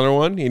needs another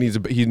one. He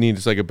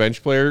needs like a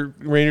bench player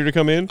reindeer to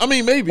come in. I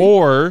mean, maybe.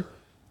 Or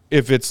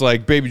if it's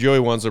like Baby Joey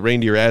wants a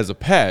reindeer as a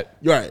pet.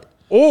 Right.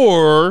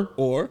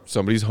 Or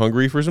somebody's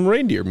hungry for some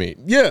reindeer meat.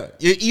 Yeah.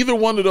 Either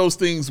one of those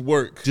things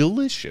work.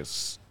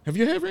 Delicious. Have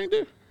you had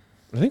reindeer?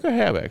 I think I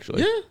have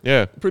actually. Yeah.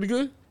 Yeah. Pretty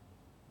good.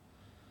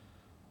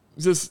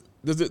 Does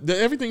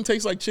everything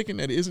taste like chicken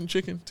that isn't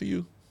chicken to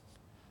you?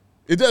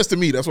 It does to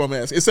me. That's what I'm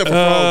asking. Except for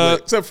frog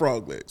legs. Except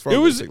frog legs.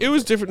 It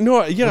was different.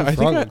 No, yeah. I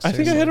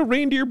think I had a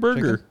reindeer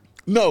burger.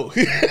 Chicken? No.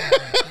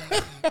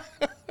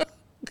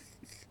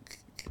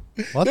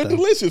 They're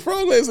delicious.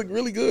 Frog legs look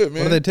really good,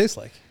 man. What do they taste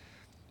like?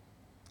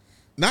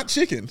 Not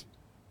chicken,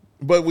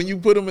 but when you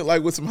put them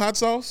with some hot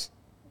sauce,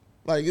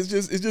 it's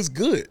just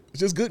good. It's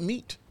just good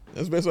meat.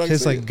 That's the best way I can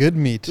say it. Tastes like good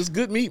meat. Just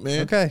good meat,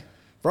 man. Okay.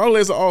 Frog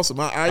legs are awesome.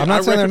 I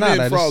not saying they're not.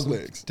 recommend I frog just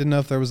legs. didn't know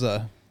if there was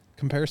a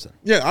comparison.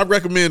 Yeah, I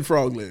recommend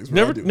frog legs.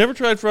 Never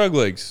tried frog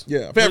legs.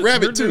 Yeah, I've had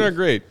rabbit too. They're not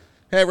great.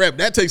 Had rabbit.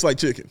 That tastes like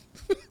chicken.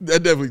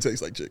 That definitely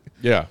tastes like chicken.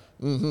 Yeah.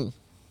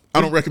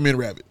 I don't recommend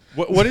rabbit.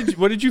 What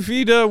did you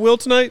feed Will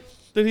tonight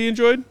that he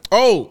enjoyed?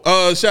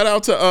 Oh, shout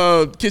out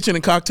to Kitchen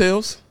and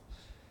Cocktails,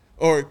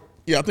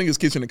 yeah, I think it's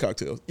Kitchen and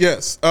Cocktails.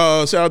 Yes.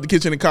 Shout out to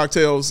Kitchen and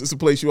Cocktails. It's a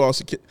place you all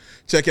should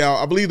check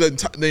out. I believe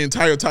the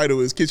entire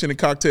title is Kitchen and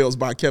Cocktails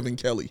by Kevin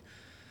Kelly.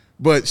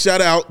 But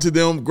shout out to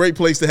them. Great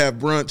place to have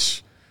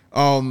brunch.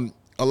 A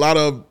lot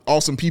of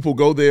awesome people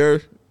go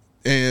there,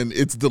 and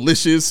it's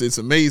delicious. It's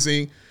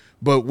amazing.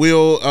 But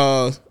Will,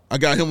 I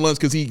got him lunch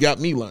because he got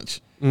me lunch.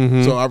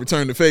 So I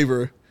returned the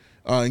favor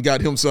and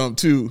got him some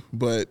too.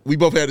 But we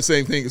both had the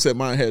same thing except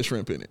mine had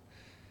shrimp in it.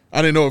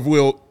 I didn't know if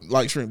Will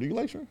liked shrimp. Do you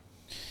like shrimp?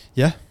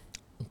 Yeah.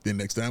 Then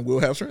next time we'll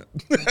have shrimp.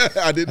 I didn't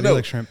I do know.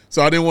 like shrimp.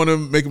 So I didn't want to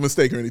make a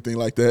mistake or anything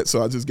like that.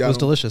 So I just got It was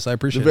delicious. I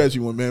appreciate the it.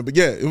 veggie one, man. But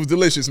yeah, it was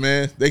delicious,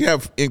 man. They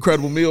have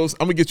incredible meals.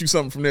 I'm gonna get you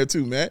something from there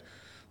too, Matt.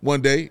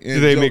 One day. And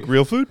Do they make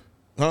real food?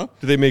 Huh?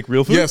 Do they make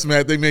real food? Yes,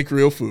 Matt. They make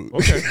real food.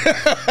 Okay.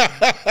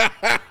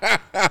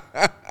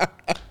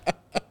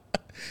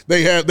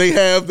 They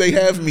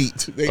have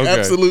meat. They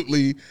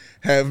absolutely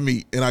have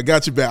meat, and I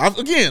got you back.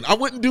 I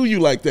wouldn't do you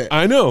like that.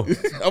 I know.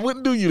 I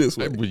wouldn't do you this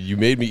way. You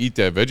made me eat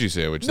that veggie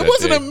sandwich. It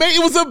wasn't a made.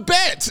 It was a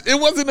bet. It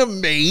wasn't a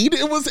made.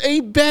 It was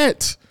a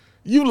bet.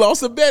 You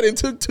lost a bet and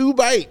took 2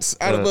 bites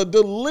out of a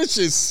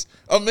delicious,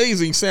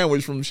 amazing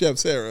sandwich from Chef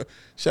Sarah.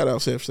 Shout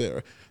out Chef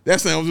Sarah. That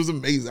sandwich was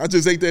amazing. I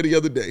just ate that the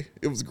other day.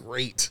 It was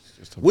great.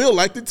 Will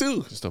liked it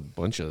too. Just a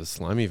bunch of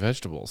slimy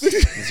vegetables.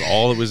 That's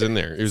all that was in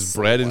there. It was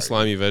bread and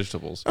slimy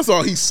vegetables. That's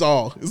all he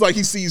saw. It's like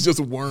he sees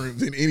just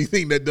worms and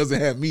anything that doesn't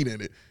have meat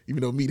in it,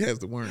 even though meat has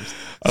the worms.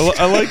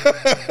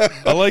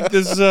 I like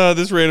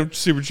this random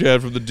super chat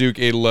from the Duke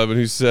 811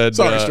 who said,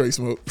 "Sorry, straight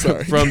smoke.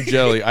 Sorry." From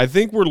Jelly. I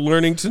think we're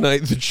learning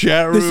tonight the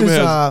chat room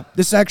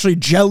This is actually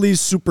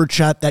Jelly's super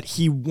chat that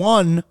he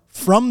won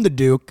from the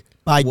Duke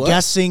by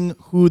guessing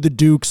who the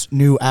Duke's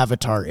new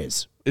avatar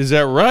is. Is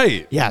that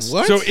right? Yes.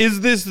 What? So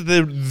is this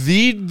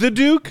the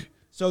Duke?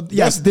 So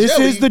yes, this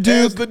is the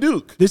Duke. As the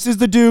Duke. This is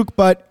the Duke,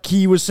 but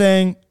he was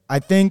saying, I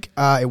think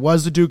it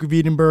was the Duke of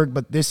Edinburgh,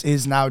 but this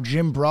is now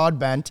Jim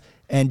Broadbent.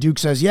 And Duke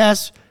says,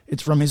 yes,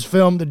 it's from his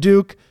film, The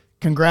Duke.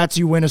 Congrats,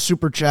 you win a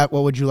super chat.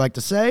 What would you like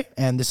to say?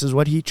 And this is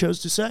what he chose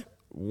to say.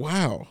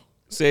 Wow.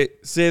 Say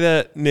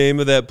that name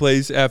of that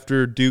place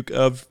after Duke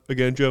of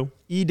again, Joe.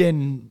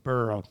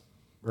 Edinburgh.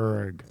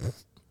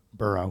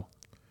 Borough.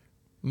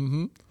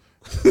 Mm-hmm.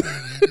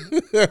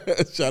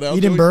 Shout out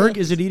Edinburgh.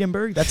 Is it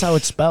Edinburgh? That's how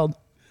it's spelled.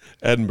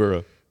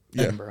 Edinburgh.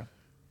 Yeah. Edinburgh.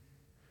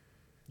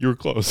 You were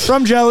close.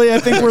 From Jelly, I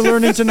think we're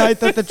learning tonight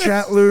that the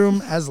chat room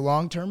has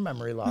long-term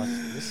memory loss.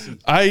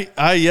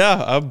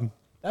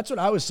 That's what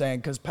I was saying,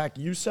 because, Peck,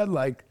 you said,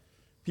 like,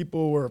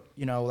 people were,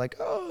 like,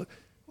 oh,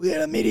 we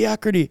had a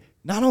mediocrity.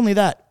 Not only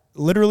that,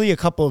 literally a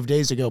couple of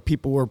days ago,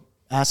 people were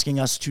asking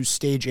us to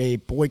stage a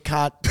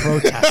boycott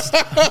protest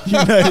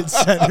United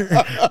Center.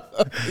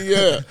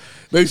 Yeah,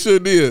 they sure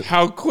did.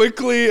 How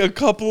quickly a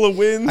couple of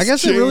wins I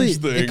guess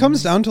it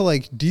comes down to,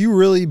 like, do you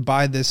really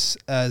buy this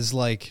as,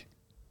 like,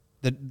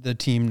 the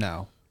team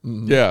now?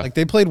 Yeah. Like,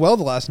 they played well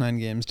the last 9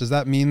 games. Does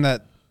that mean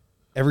that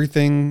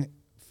everything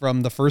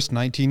from the first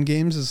 19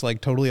 games is, like,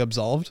 totally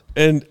absolved?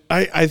 And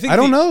I think I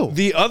don't know.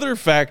 The other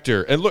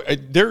factor, and look,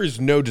 there is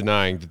no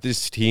denying that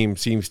this team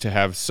seems to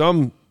have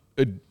some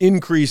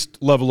increased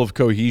level of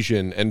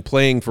cohesion and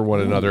playing for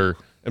one another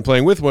and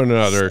playing with one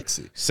another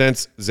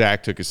since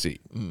Zach took a seat.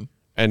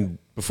 And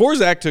before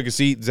Zach took a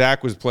seat,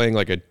 Zach was playing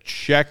like a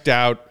checked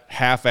out,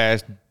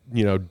 half-assed,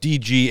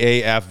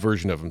 DGAF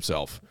version of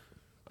himself.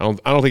 I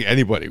don't think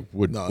anybody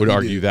would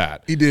argue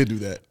that. He did do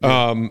that.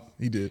 Yeah,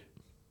 he did.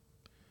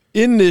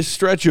 In this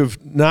stretch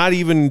of not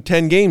even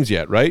 10 games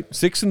yet, right?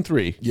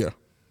 6-3.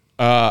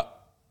 Yeah.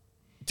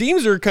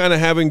 Teams are kind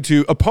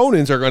of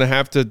opponents are going to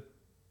have to,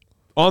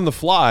 on the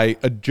fly,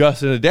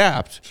 adjust and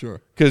adapt.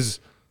 Sure. Because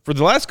for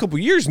the last couple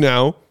of years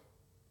now,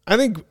 I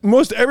think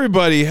most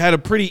everybody had a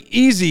pretty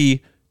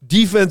easy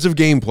defensive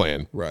game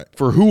plan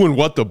for who and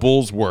what the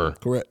Bulls were.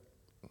 Correct.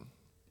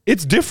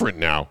 It's different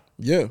now.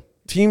 Yeah.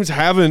 Teams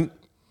haven't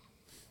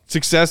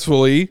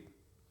successfully,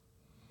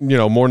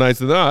 more nights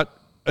than not,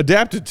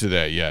 adapted to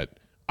that yet.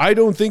 I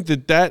don't think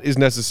that is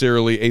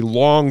necessarily a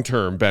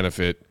long-term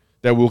benefit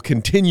that will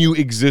continue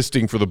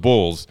existing for the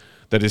Bulls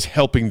that is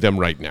helping them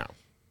right now.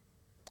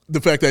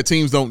 The fact that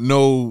teams don't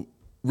know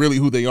really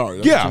who they are.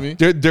 Yeah, what you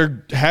mean?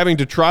 They're having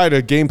to try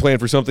to game plan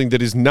for something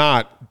that is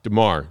not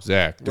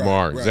Zach,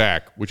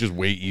 which is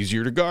way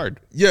easier to guard.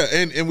 Yeah,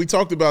 and we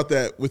talked about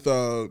that with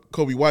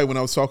Coby White when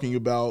I was talking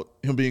about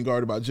him being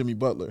guarded by Jimmy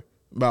Butler,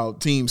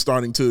 about teams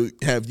starting to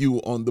have you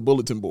on the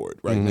bulletin board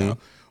right now,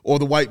 or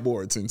the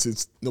whiteboard,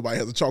 since nobody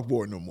has a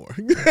chalkboard no more,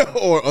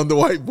 or on the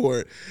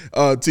whiteboard,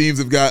 teams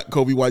have got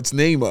Coby White's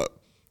name up.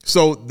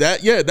 So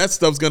that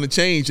stuff's going to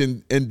change,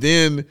 and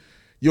then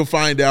you'll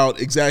find out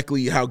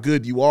exactly how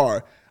good you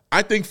are.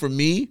 I think for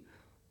me,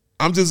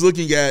 I'm just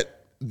looking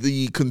at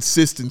the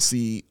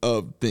consistency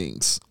of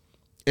things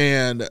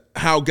and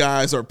how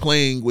guys are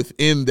playing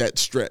within that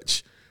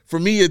stretch. For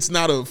me, it's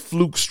not a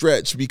fluke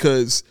stretch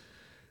because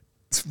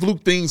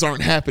fluke things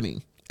aren't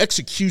happening.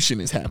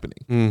 Execution is happening.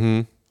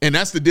 Mm-hmm. And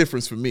that's the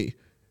difference for me.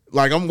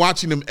 Like, I'm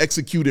watching them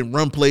execute and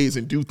run plays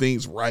and do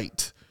things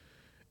right.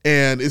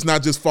 And it's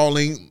not just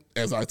falling,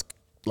 as I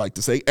like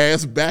to say,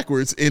 ass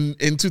backwards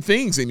into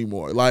things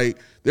anymore. Like,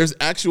 there's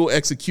actual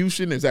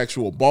execution, there's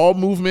actual ball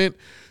movement,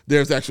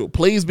 there's actual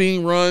plays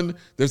being run,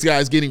 there's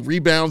guys getting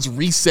rebounds,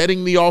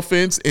 resetting the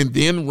offense, and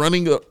then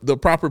running the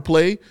proper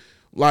play.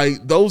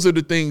 Like, those are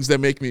the things that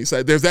make me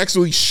excited. There's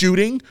actually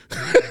shooting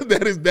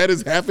that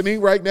is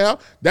happening right now.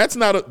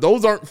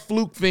 Those aren't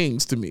fluke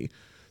things to me.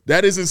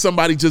 That isn't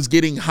somebody just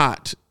getting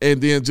hot and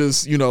then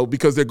just,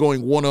 because they're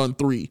going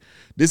 1-on-3.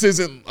 This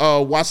isn't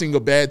watching a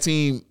bad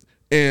team.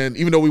 And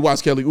even though we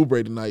watched Kelly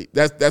Oubre tonight,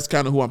 that's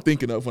kind of who I'm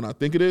thinking of when I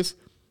think of this.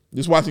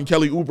 Just watching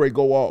Kelly Oubre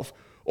go off,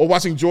 or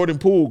watching Jordan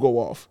Poole go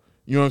off,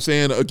 you know what I'm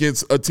saying,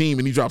 against a team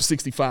and he drops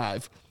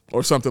 65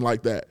 or something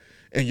like that.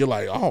 And you're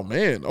like, oh,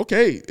 man,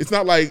 okay. It's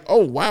not like,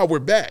 oh, wow, we're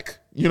back.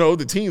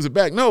 The teams are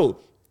back. No,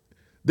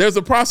 there's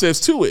a process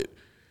to it.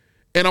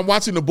 And I'm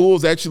watching the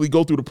Bulls actually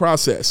go through the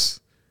process.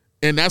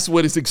 And that's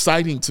what is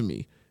exciting to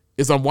me,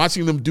 is I'm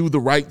watching them do the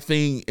right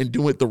thing and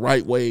do it the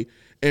right way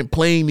and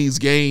playing these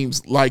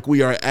games like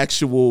we are an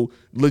actual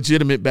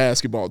legitimate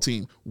basketball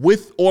team,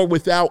 with or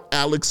without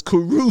Alex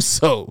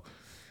Caruso.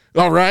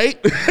 All right?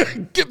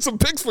 Get some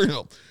picks for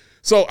him.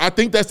 So I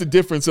think that's the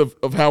difference of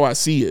how I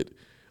see it.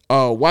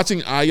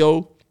 Watching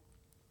Ayo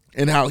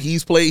and how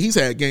he's played, he's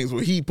had games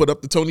where he put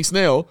up the Tony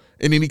Snell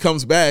and then he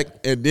comes back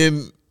and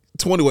then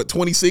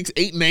 26,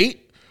 8-8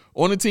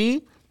 on the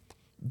team.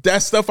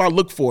 That's stuff I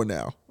look for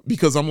now,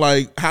 because I'm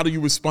like, how do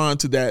you respond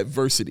to that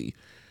adversity?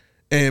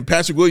 And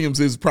Patrick Williams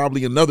is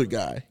probably another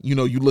guy, you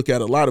look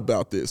at a lot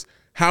about this.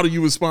 How do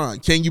you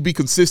respond? Can you be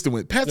consistent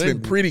with? Pat's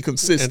been pretty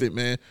consistent,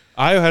 man.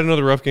 Ayo had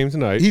another rough game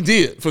tonight. He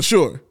did, for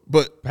sure.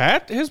 But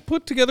Pat has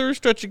put together a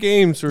stretch of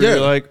games where you're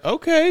like,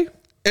 okay.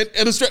 And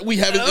a stretch of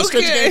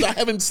games I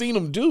haven't seen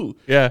him do,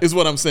 is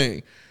what I'm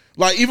saying.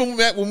 Like, even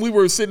when we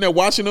were sitting there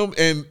watching him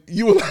and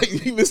you were like,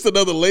 he missed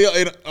another layup,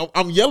 and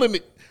I'm yelling.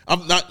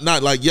 I'm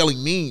not like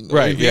yelling mean.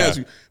 Right, yeah.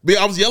 But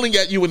I was yelling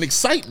at you in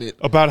excitement.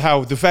 About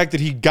how the fact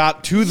that he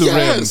got to the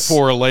rim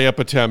for a layup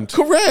attempt.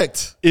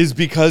 Correct. Is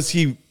because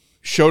he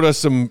showed us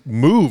some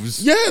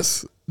moves.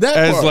 Yes. That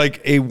as part.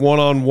 Like a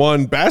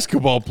one-on-one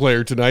basketball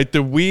player tonight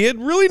that we had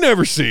really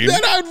never seen.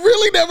 That I'd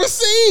really never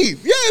seen.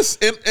 Yes.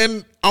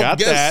 And got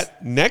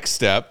that. Next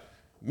step,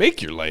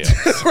 make your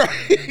layups.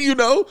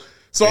 Right.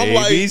 So Baby I'm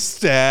like,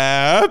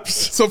 steps.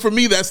 So for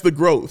me, that's the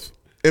growth.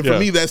 And for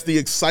me, that's the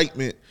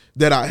excitement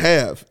that I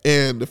have.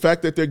 And the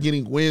fact that they're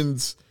getting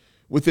wins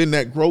within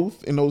that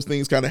growth and those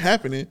things kind of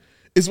happening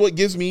is what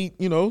gives me,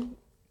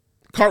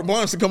 carte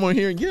blanche to come on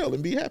here and yell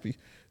and be happy.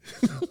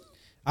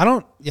 I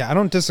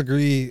don't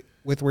disagree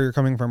with where you're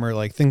coming from, or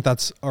like think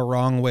that's a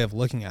wrong way of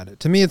looking at it.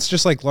 To me, it's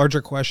just like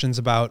larger questions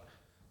about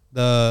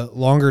the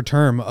longer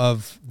term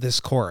of this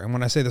core. And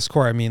when I say this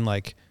core, I mean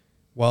like,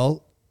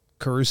 well,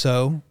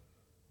 Caruso,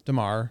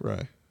 DeMar,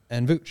 right,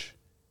 and Vooch.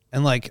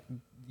 And like,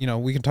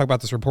 we can talk about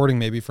this reporting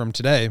maybe from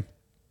today.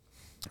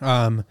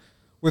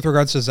 With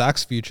regards to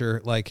Zach's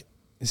future, like,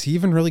 is he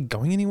even really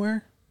going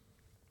anywhere?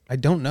 I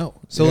don't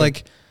know. So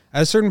like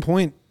at a certain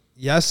point,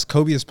 yes,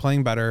 Coby is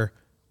playing better.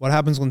 What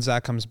happens when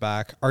Zach comes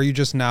back? Are you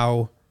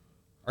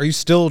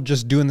still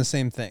just doing the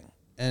same thing?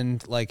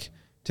 And like,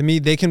 to me,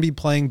 they can be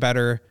playing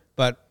better,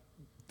 but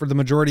for the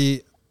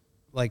majority,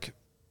 like,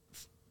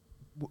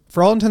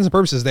 for all intents and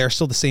purposes, they are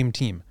still the same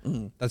team.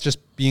 Mm-hmm. That's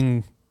just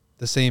being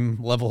the same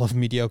level of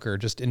mediocre,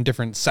 just in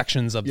different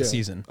sections of the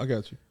season. I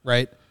got you.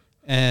 Right.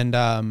 And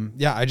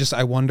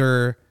I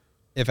wonder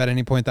if at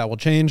any point that will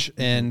change.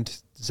 Mm-hmm.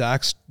 And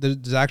the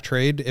Zach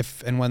trade,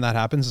 if and when that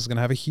happens, is going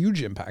to have a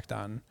huge impact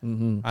on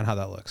how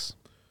that looks.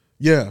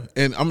 Yeah,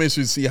 and I'm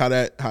interested to see how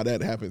that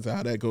happens,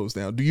 how that goes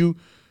down. Do you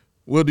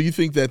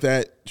think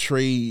that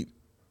trade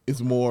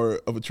is more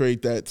of a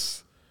trade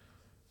that's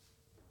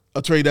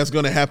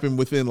going to happen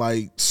within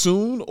like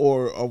soon,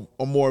 or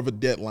more of a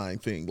deadline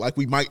thing? Like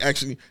we might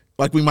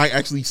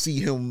actually see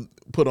him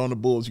put on the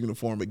Bulls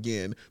uniform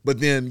again, but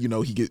then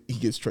he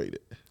gets traded.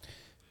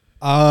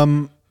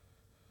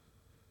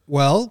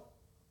 Well,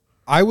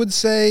 I would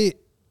say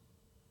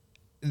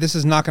this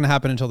is not going to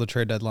happen until the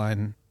trade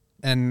deadline.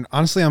 And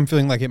honestly, I'm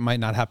feeling like it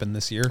might not happen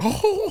this year.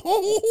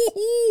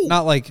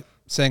 Not like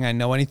saying I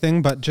know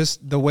anything, but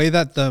just the way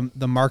that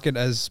the market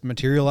has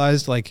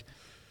materialized, like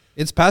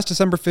it's past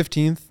December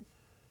 15th.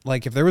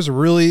 Like if there was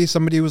really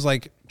somebody who was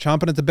like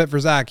chomping at the bit for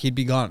Zach, he'd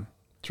be gone.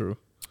 True.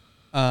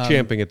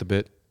 Champing at the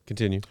bit.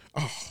 Continue.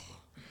 Oh,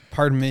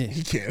 pardon me.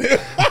 He can't.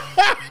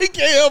 He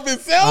can't help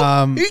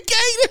himself. He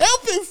can't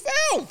help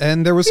himself.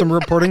 And there was some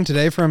reporting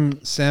today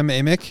from Sam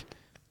Amick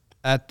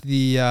at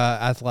the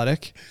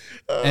Athletic,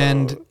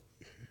 and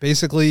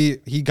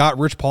basically he got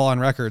Rich Paul on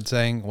record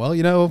saying,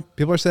 well,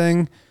 people are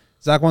saying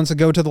Zach wants to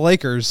go to the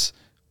Lakers.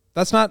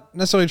 That's not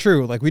necessarily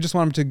true. Like, we just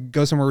want him to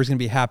go somewhere where he's going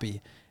to be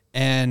happy.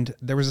 And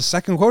there was a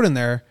second quote in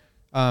there.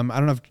 I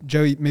don't know if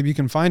Joey, maybe you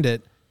can find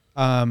it.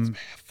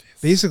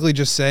 Basically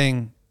just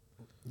saying,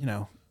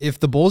 if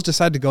the Bulls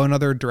decide to go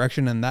another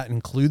direction and that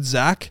includes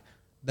Zach,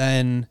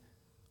 then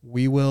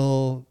we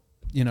will,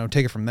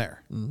 take it from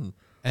there. Mm-hmm.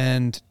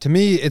 And to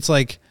me, it's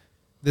like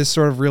this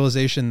sort of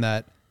realization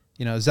that,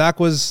 Zach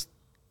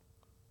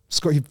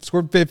he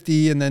scored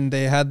 50, and then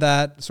they had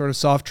that sort of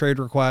soft trade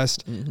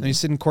request. Mm-hmm. And he's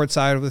sitting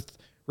courtside with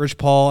Rich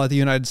Paul at the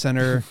United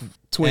Center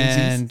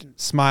and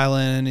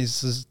smiling.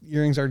 His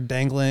earrings are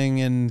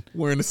dangling and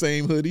wearing the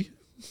same hoodie.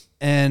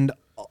 And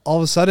all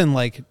of a sudden,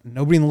 like,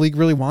 nobody in the league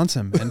really wants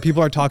him. And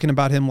people are talking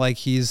about him like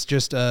he's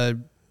just a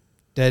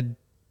dead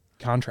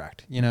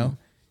contract, Mm-hmm.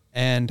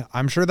 And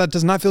I'm sure that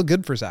does not feel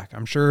good for Zach.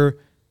 I'm sure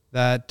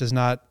that does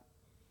not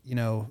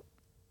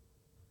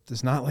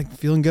like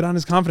feeling good on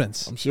his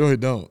confidence. I'm sure it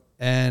don't.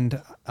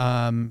 And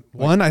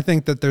one, I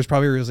think that there's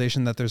probably a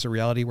realization that there's a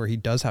reality where he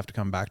does have to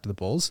come back to the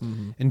Bulls.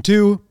 Mm-hmm. And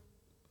two,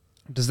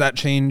 does that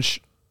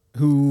change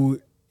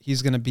who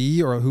he's going to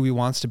be or who he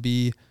wants to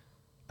be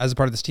as a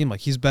part of this team?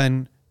 Like, he's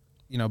been,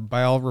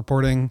 by all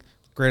reporting,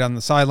 great on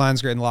the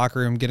sidelines, great in the locker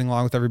room, getting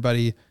along with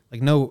everybody,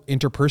 like no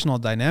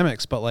interpersonal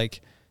dynamics, but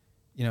like,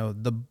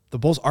 the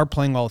Bulls are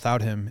playing well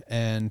without him.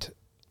 And,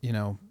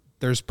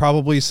 there's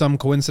probably some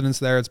coincidence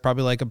there. It's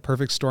probably like a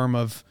perfect storm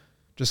of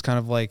just kind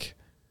of like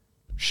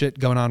shit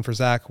going on for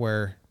Zach,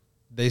 where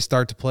they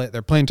start to play.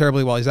 They're playing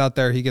terribly while he's out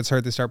there. He gets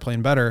hurt. They start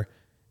playing better.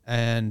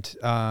 And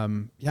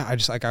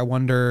I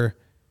wonder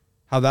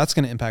how that's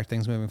going to impact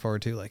things moving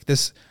forward too. Like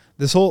this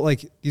whole,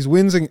 like, these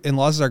wins and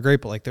losses are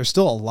great, but like there's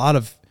still a lot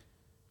of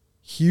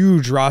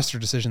huge roster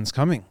decisions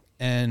coming.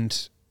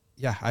 And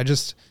yeah,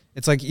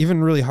 it's like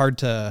even really hard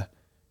to,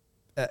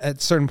 at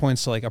certain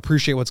points, to like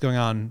appreciate what's going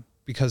on,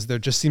 because there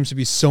just seems to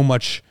be so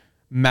much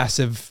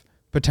massive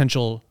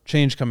potential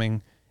change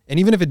coming. And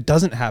even if it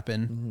doesn't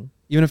happen,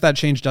 even if that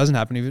change doesn't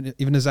happen,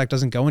 even if Zach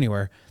doesn't go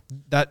anywhere,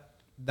 that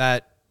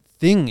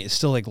thing is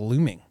still like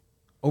looming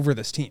over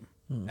this team.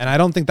 And I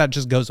don't think that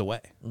just goes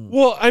away.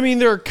 Well, I mean,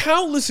 there are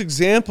countless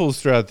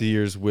examples throughout the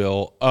years,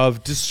 Will,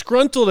 of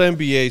disgruntled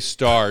NBA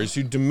stars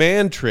who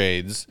demand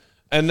trades,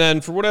 and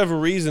then for whatever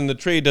reason, the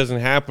trade doesn't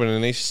happen,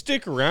 and they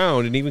stick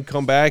around and even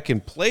come back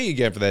and play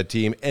again for that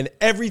team, and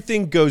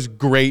everything goes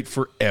great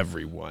for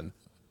everyone.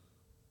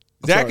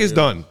 Zach is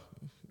done.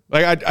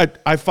 Like,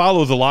 I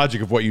follow the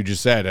logic of what you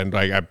just said, and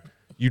like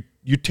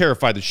you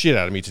terrified the shit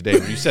out of me today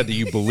when you said that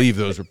you believe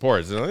those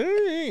reports. And like,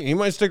 he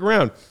might stick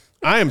around.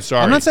 I am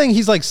sorry. I'm not saying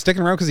he's like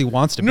sticking around because he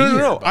wants to be here.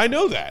 No. I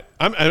know that.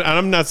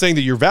 I'm not saying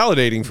that you're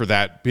validating for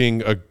that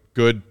being a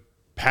good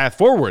path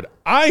forward.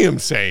 I am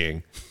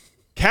saying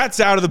cat's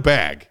out of the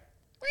bag.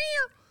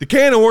 The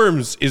can of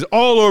worms is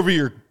all over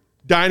your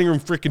dining room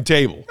freaking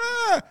table.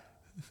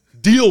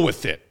 Deal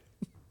with it.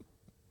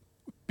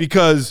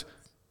 Because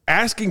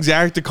asking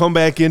Zach to come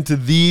back into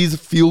these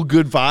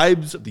feel-good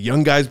vibes of the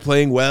young guys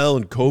playing well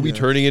and Coby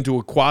turning into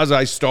a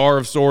quasi-star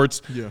of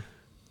sorts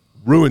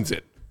ruins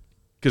it.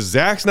 Because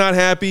Zach's not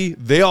happy.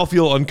 They all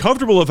feel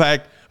uncomfortable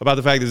about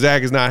the fact that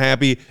Zach is not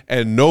happy,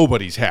 and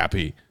nobody's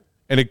happy.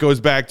 And it goes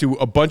back to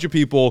a bunch of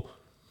people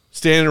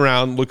standing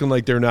around looking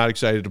like they're not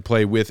excited to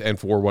play with and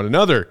for one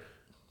another.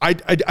 I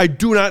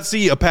do not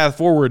see a path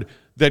forward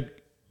that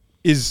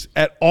is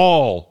at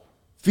all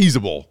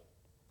feasible.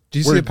 Do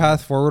you see a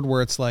path forward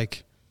where it's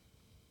like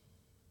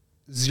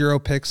 0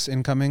 picks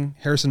incoming,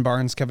 Harrison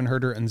Barnes, Kevin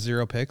Huerter, and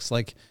 0 picks?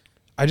 Like,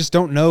 I just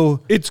don't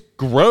know. It's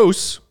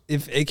gross.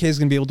 If AK is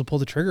going to be able to pull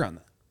the trigger on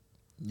that.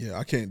 Yeah,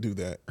 I can't do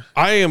that.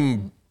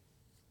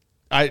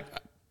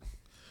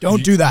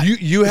 Don't do that.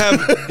 You have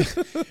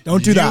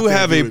Don't do that. You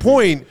have a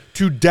point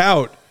to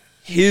doubt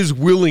his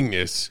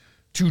willingness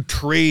to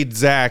trade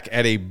Zach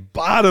at a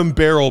bottom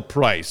barrel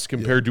price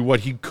compared to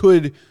what he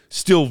could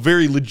still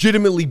very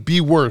legitimately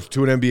be worth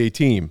to an NBA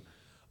team.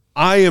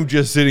 I am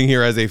just sitting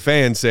here as a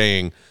fan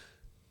saying,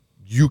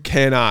 you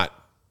cannot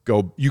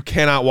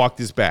walk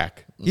this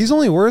back. He's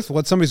only worth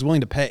what somebody's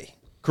willing to pay.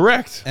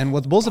 Correct. And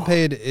what the Bulls have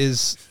paid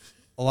is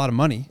a lot of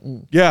money.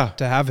 Yeah.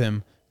 To have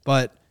him.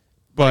 But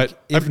like,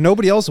 if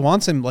nobody else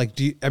wants him, like,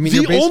 the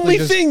only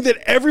thing that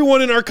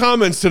everyone in our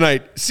comments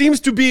tonight seems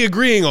to be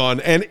agreeing on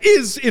and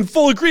is in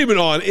full agreement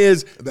on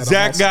is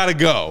Zach gotta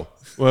go.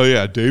 Well,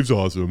 yeah, Dave's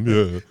awesome.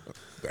 Yeah.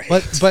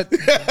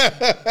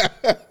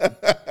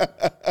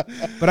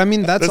 But I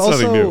mean, that's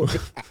also nothing new.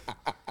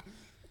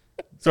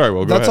 Sorry,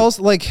 Will, go ahead.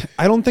 Also like,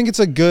 I don't think it's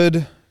a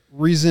good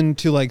reason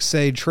to like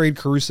say trade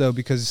Caruso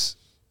because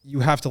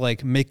you have to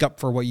like make up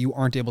for what you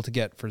aren't able to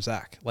get for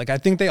Zach. Like, I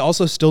think they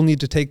also still need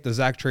to take the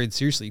Zach trade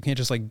seriously. You can't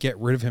just like get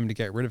rid of him to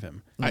get rid of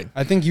him.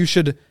 I think you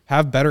should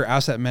have better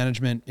asset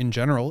management in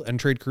general and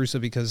trade Caruso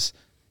because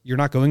you're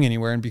not going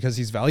anywhere and because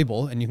he's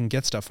valuable and you can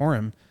get stuff for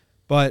him.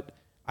 But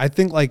I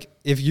think like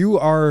if you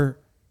are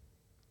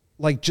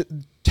like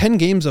 10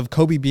 games of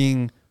Coby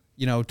being,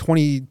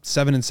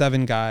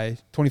 27-7 guy,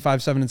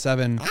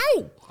 25-7-7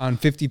 on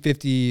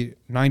 50-50,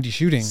 90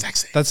 shooting,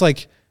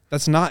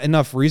 that's not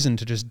enough reason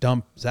to just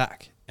dump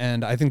Zach.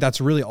 And I think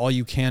that's really all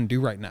you can do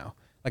right now.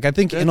 Like, I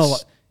think in a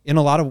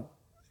lot of,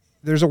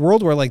 there's a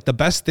world where like the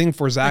best thing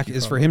for Zach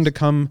is for him to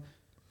come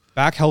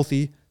back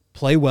healthy,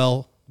 play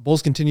well,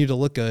 Bulls continue to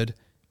look good.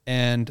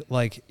 And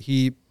like,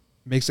 he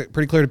makes it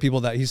pretty clear to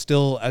people that he's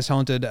still as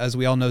talented as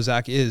we all know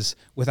Zach is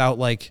without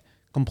like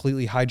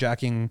completely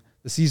hijacking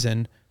the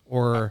season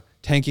or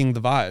tanking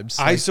the vibes.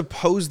 I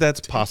suppose that's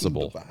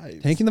possible.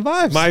 Tanking the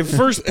vibes. My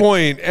first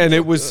point, and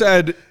it was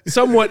said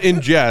somewhat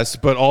in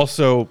jest, but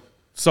also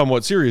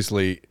somewhat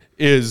seriously,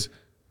 is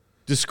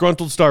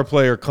disgruntled star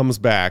player comes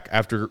back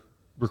after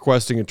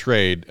requesting a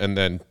trade and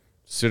then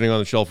sitting on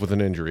the shelf with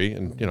an injury.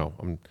 And,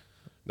 I'm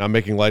not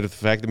making light of the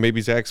fact that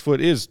maybe Zach's foot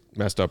is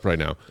messed up right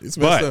now. It's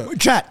messed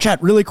up.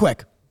 Chat, really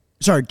quick.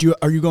 Sorry,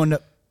 are you going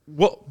to...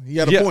 Well, he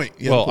had a point.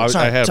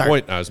 I had a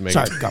point I was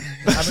making. Sorry, go.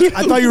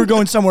 I thought you were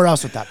going somewhere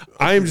else with that.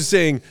 I am just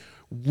saying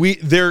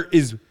there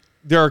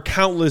are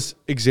countless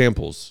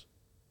examples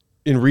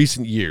in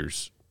recent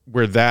years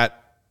where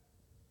that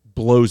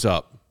blows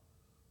up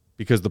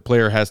because the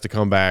player has to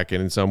come back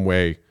and in some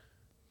way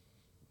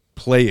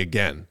play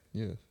again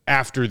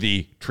after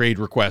the trade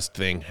request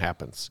thing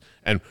happens.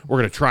 And we're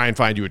going to try and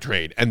find you a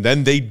trade. And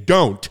then they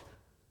don't.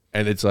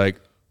 And it's like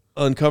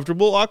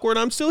uncomfortable, awkward.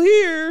 I'm still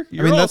here.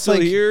 You're all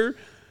still here.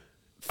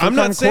 I'm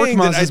not saying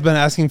that has been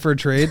asking for a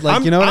trade.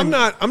 Like, I'm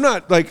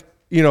not like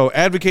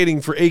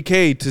advocating for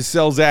AK to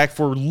sell Zach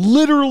for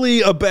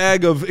literally a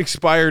bag of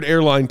expired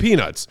airline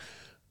peanuts.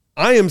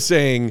 I am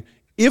saying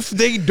if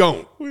they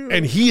don't,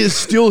 and he is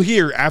still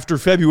here after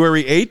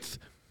February 8th,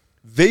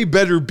 they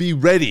better be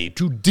ready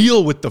to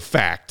deal with the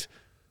fact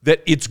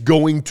that it's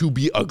going to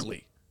be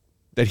ugly,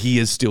 that he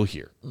is still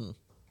here.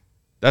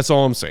 That's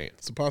all I'm saying.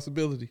 It's a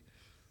possibility.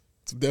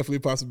 It's definitely a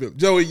possibility.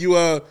 Joey,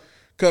 you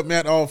cut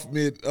Matt off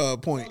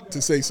mid-point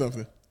to say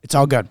something. It's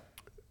all good.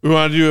 We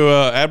want to do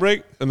an ad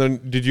break? And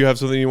then did you have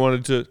something you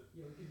wanted to?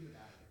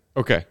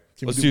 Okay.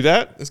 Let's do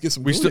that. Let's get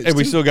some we Goonies,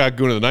 we still got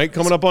Goon of the Night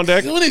coming up on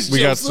deck. Goonies,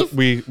 we got Joseph.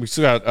 we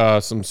still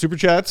got some super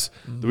chats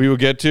that we will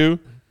get to.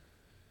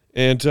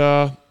 And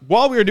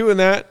while we are doing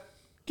that,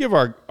 give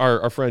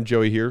our friend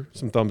Joey here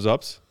some thumbs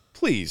ups.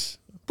 Please.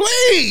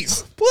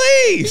 Please.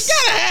 You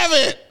Gotta have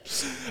it.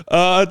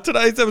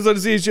 Tonight's episode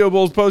of CHGO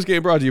Bulls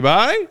Postgame brought to you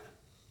by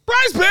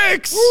Prize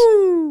Picks.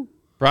 Woo.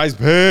 Prize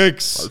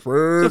Picks. It's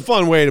a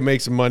fun way to make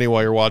some money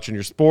while you're watching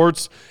your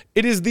sports.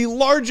 It is the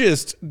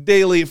largest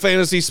daily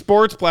fantasy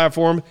sports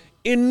platform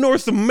in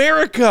North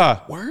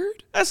America.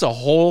 Word? That's a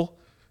whole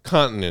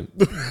continent.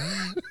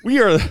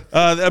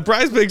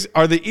 Prize Picks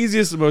are the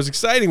easiest and most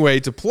exciting way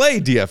to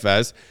play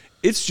DFS.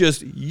 It's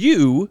just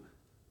you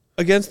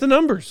against the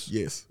numbers.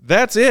 Yes.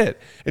 That's it.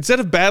 Instead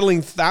of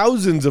battling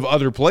thousands of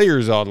other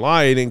players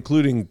online,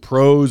 including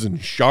pros and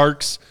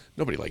sharks.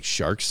 Nobody likes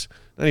sharks.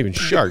 Not even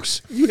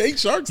sharks. You hate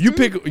sharks, You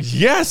too? pick,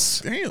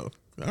 yes. Damn.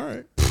 All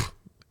right.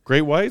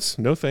 Great whites?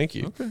 No, thank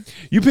you. Okay.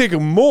 You pick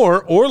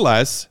more or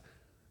less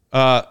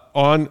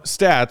on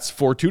stats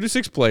for 2 to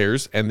 6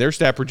 players and their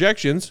stat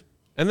projections,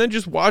 and then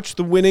just watch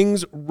the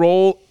winnings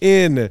roll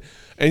in.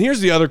 And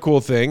here's the other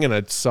cool thing, and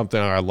it's something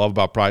I love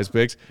about Prize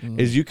Picks,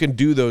 is you can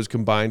do those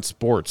combined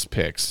sports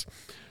picks.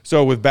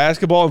 So with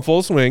basketball in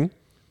full swing,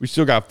 we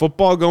still got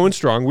football going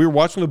strong. We were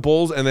watching the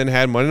Bulls and then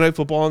had Monday Night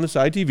Football on the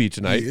side TV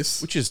tonight,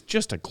 which is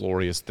just a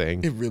glorious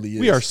thing. It really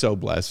is. We are so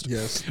blessed.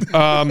 Yes.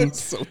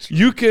 So true.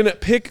 You can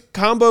pick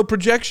combo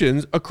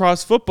projections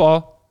across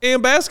football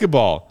and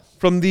basketball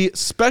from the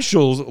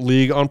Specials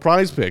League on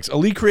Prize Picks, a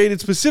league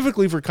created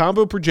specifically for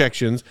combo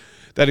projections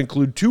that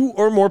include 2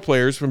 or more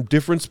players from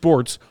different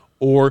sports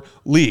or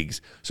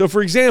leagues. So,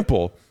 for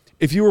example,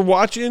 if you were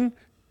watching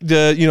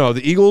the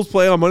Eagles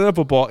play on Monday Night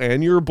Football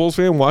and you're a Bulls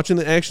fan watching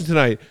the action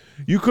tonight,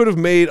 you could have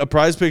made a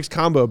Prize Picks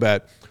combo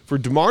bet for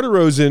DeMar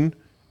DeRozan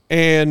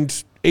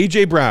and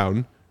A.J.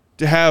 Brown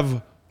to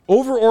have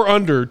over or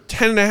under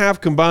 10.5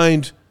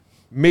 combined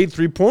made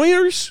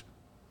three-pointers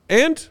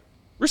and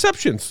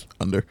receptions.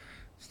 Under.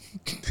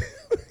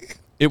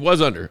 It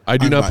was under. I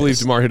do not believe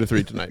biased. DeMar hit a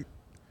 3 tonight.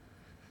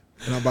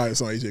 And I'm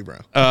biased on A.J.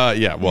 Brown.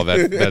 Yeah, well,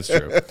 that's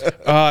true.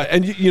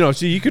 And,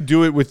 so you could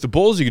do it with the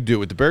Bulls. You could do it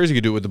with the Bears. You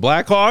could do it with the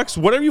Blackhawks.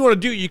 Whatever you want to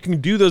do, you can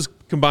do those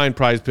combined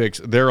Prize Picks.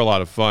 They're a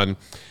lot of fun.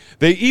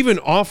 They even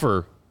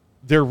offer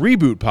their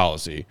reboot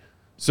policy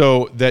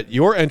so that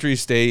your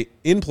entries stay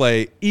in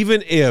play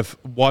even if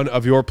one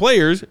of your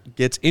players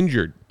gets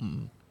injured.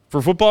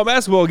 For football and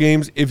basketball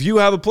games, if you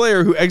have a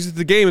player who exits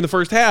the game in the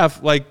first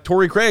half, like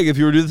Torrey Craig, if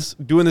you were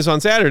doing this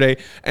on Saturday,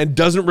 and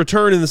doesn't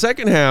return in the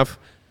second half,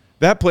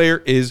 that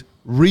player is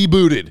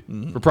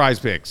rebooted for Prize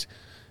Picks.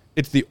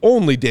 It's the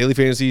only daily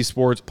fantasy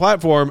sports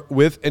platform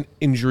with an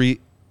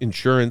injury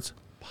insurance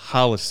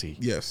policy.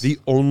 Yes. The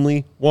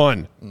only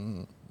one.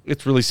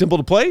 It's really simple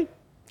to play.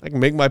 I can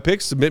make my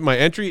picks, submit my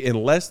entry in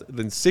less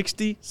than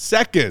 60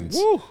 seconds.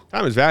 Woo.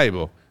 Time is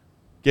valuable.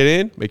 Get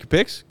in, make your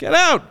picks, get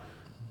out.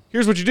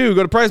 Here's what you do.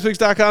 Go to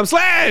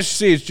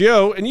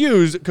prizepicks.com/CHGO and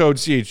use code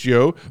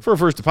CHGO for a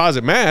first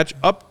deposit match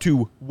up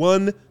to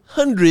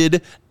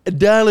 $100.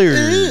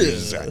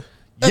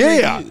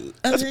 Yeah.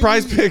 That's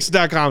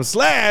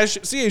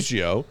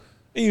prizepicks.com/CHGO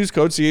and use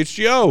code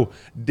CHGO.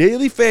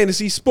 Daily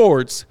fantasy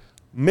sports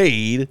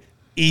made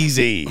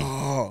easy.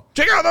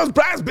 Check out those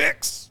Prize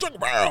Picks. Check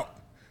them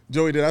out.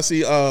 Joey, did I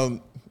see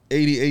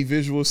 88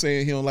 visuals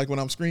saying he don't like when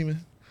I'm screaming?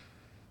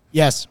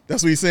 Yes.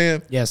 That's what he's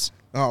saying? Yes.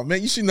 Oh,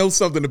 man, you should know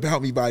something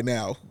about me by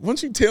now.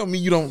 Once you tell me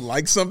you don't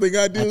like something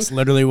I do, That's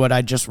literally what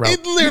I just wrote.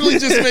 it literally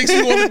just makes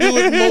me want to do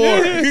it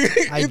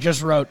more. I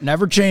just wrote,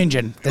 never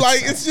changing.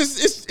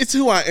 It's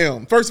who I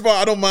am. First of all,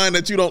 I don't mind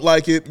that you don't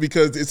like it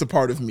because it's a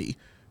part of me.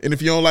 And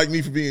if you don't like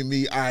me for being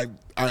me, I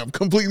am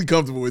completely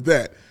comfortable with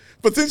that.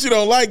 But since you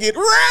don't like it,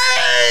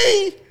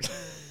 Ray,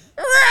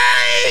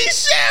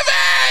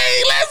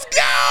 Chevy, let's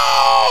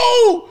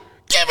go.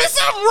 Give me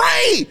some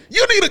Ray.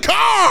 You need a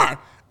car.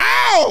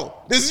 Ow,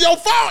 this is your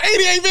fault,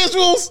 88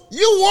 visuals.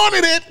 You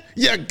wanted it.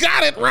 You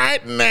got it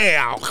right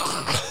now.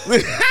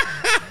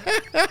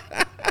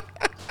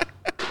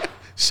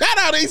 Shout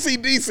out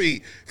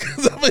ACDC,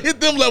 because I'm going to hit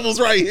them levels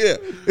right here.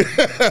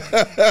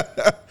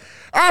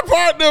 Our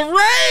partner,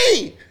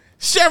 Ray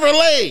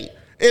Chevrolet,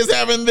 is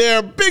having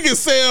their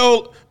biggest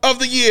sale of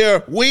the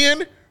year.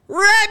 When?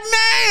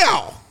 Right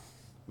now.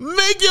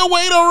 Make your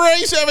way to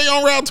Ray Chevy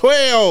on Route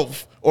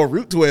 12. Or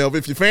Route 12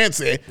 if you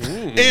fancy,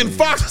 in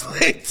Fox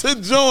Lake to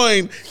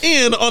join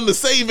in on the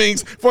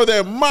savings for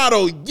their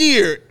model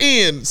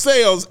year-end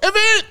sales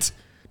event.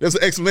 There's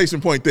an exclamation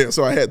point there,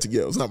 so I had to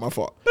yell. It's not my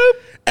fault.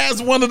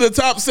 As one of the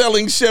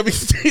top-selling Chevy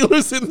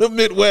dealers in the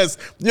Midwest,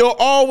 you'll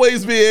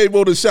always be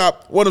able to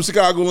shop one of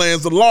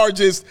Chicagoland's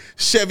largest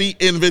Chevy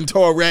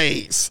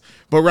inventories.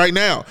 But right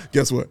now,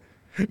 guess what?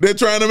 They're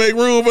trying to make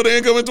room for the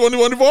incoming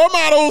 2024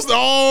 models.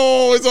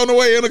 Oh, it's on the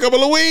way in a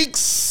couple of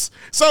weeks.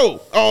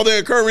 So all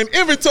their current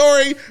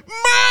inventory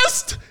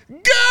must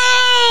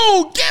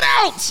go. Get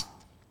out.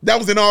 That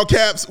was in all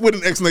caps with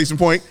an exclamation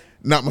point.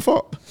 Not my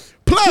fault.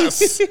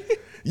 Plus,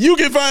 you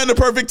can find the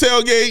perfect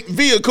tailgate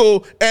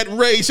vehicle at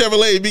Ray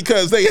Chevrolet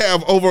because they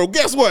have over,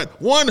 guess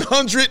what,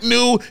 100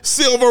 new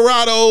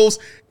Silverados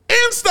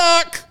in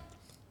stock.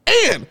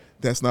 And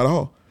that's not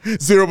all.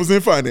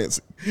 0%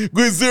 financing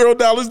with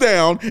 $0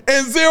 down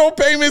and 0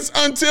 payments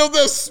until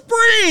the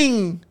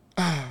spring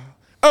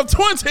of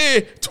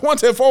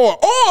 2024.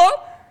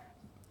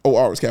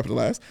 Or is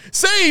capitalized.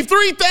 Save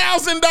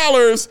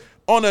 $3,000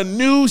 on a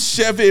new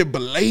Chevy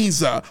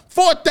Blazer,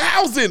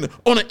 $4,000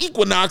 on an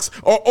Equinox,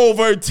 or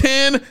over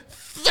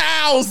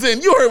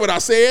 $10,000. You heard what I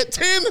said,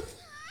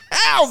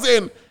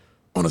 $10,000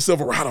 on a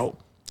Silverado.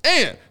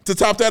 And to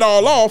top that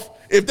all off,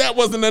 if that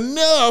wasn't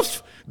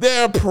enough,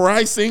 they're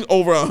pricing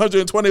over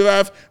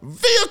 125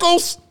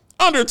 vehicles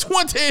under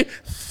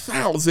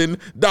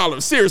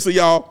 $20,000. Seriously,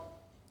 y'all,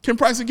 can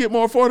pricing get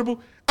more affordable?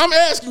 I'm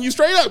asking you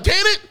straight up,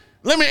 can it?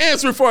 Let me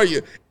answer it for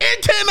you.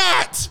 It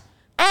cannot.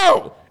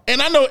 Oh, and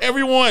I know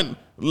everyone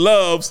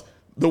loves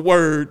the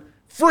word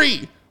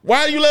free.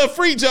 Why do you love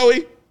free,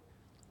 Joey?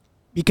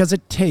 Because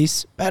it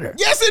tastes better.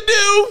 Yes, it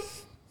do.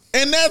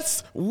 And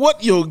that's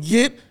what you'll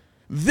get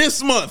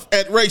this month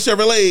at Ray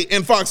Chevrolet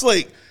in Fox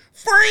Lake.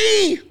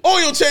 Free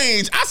oil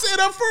change. I said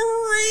a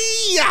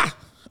free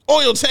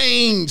oil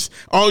change.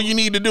 All you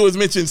need to do is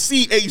mention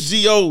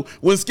CHGO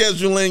when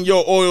scheduling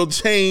your oil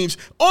change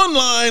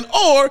online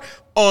or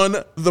on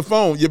the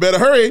phone. You better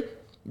hurry.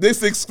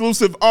 This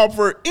exclusive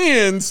offer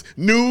ends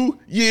New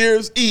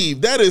Year's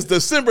Eve. That is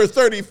December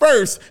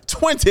 31st,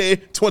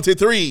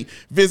 2023.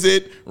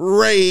 Visit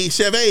Ray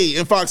Chevy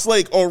in Fox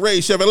Lake or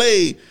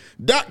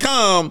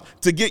raychevrolet.com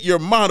to get your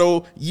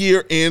model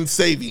year-end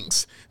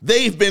savings.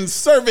 They've been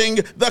serving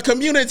the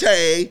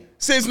community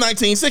since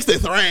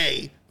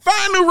 1963.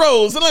 Find new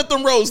roads and let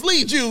them roads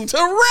lead you to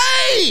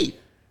Ray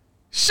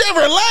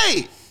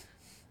Chevrolet.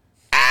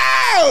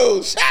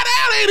 Ow! Shout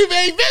out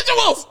 88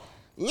 visuals.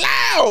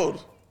 Loud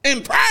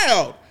and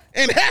proud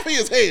and happy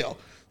as hell.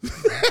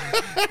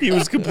 He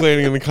was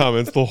complaining in the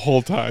comments the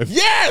whole time.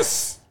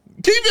 Yes!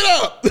 Keep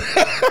it up.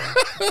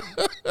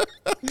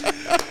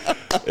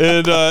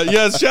 And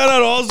yes, shout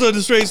out also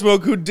to Straight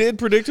Smoke, who did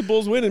predict a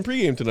Bulls win in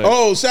pregame tonight.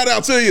 Oh, shout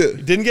out to you.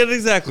 Didn't get it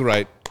exactly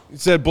right. He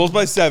said Bulls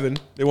by 7.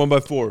 They won by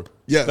 4.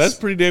 Yes. That's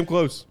pretty damn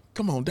close.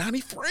 Come on,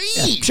 Donnie Free.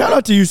 Yeah. Shout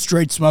out to you,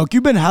 Straight Smoke.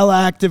 You've been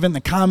hella active in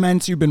the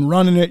comments. You've been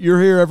running it.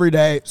 You're here every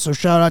day. So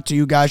shout out to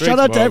you guys. Straight shout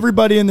out Smoke. to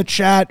everybody in the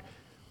chat.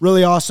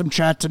 Really awesome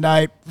chat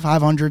tonight.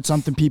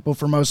 500-something people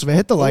for most of it.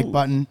 Hit the like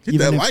button. Hit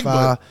that like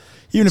button.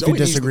 Even if Joey you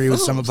disagree with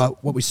needs the some thumbs.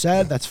 about what we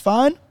said, that's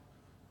fine.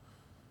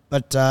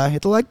 But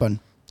hit the like button.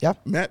 Yeah.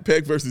 Matt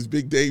Peck versus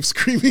Big Dave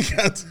screaming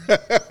contest.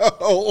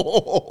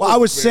 Well, I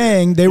was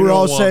saying, they were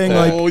all want saying, that.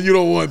 like, Oh, you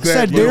don't want that.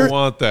 said You bro. don't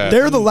want that.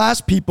 they're the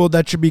last people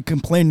that should be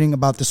complaining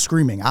about the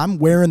screaming. I'm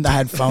wearing the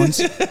headphones.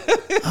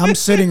 I'm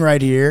sitting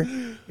right here.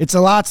 It's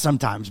a lot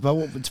sometimes, but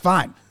it's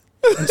fine.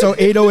 And so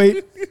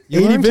 808 80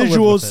 learn to live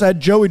Visuals with it. said,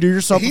 Joey, do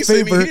yourself He's a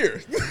sitting favor.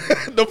 here.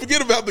 Don't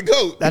forget about the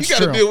GOAT. That's you got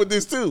to true. deal with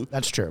this too.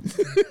 That's true.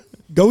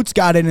 Goat's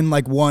got it in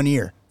like one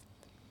ear.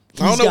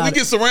 I don't know. got We it.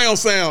 get surround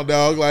sound,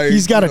 dog. Like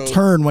He's got you to know,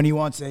 turn when he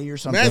wants to hear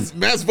something.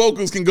 Matt's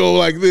vocals can go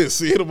like this.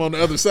 So hit him on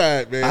the other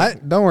side,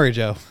 man. Don't worry,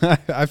 Joe.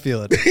 I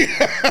feel it.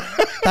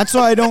 That's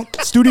why I don't.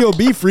 Studio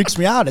B freaks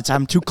me out.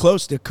 I'm too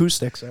close to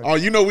acoustics. Oh,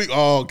 you know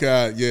oh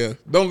God, yeah.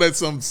 Don't let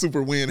some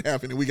super win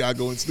happen and we gotta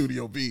go in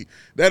Studio B.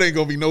 That ain't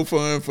gonna be no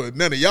fun for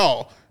none of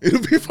y'all.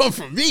 It'll be fun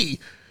for me.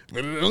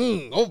 But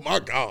oh my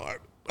God.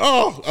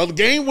 Oh, a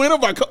game winner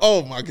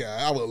oh my God,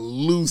 I will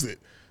lose it.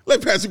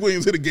 Let Patrick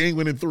Williams hit a game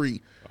winning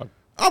 3.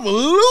 I will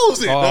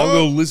lose it. I'll dog.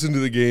 go listen to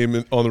the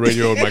game on the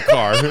radio in my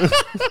car. I'm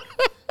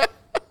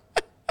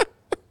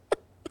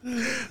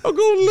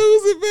gonna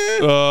lose it,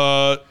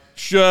 man.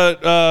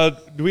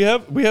 Do we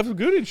have some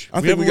goonage?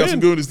 I think we got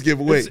some goonies to give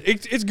away.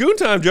 It's goon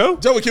time, Joe.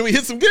 Joey, can we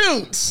hit some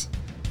goons? To be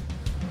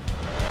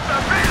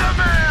the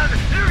man,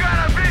 you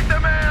gotta beat the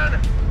man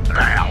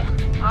now.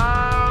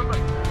 I'm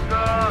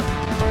the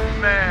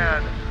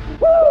man.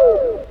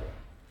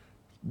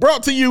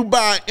 Brought to you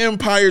by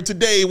Empire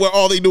Today, where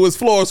all they do is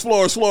floors,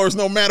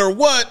 no matter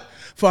what.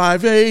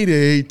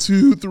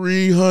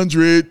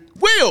 588-2300.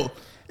 Will,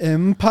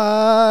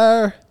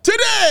 Empire.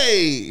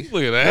 today,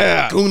 Look at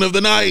that. Goon of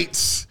the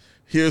Night.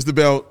 Here's the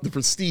belt, the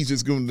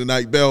prestigious Goon of the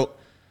Night belt.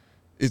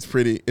 It's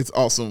pretty. It's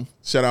awesome.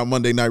 Shout out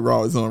Monday Night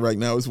Raw is on right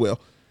now as well.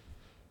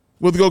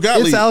 We'll go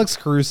Gottlieb. It's Alex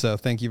Caruso.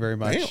 Thank you very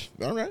much.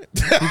 Damn. All right.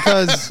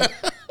 Because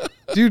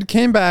dude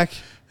came back,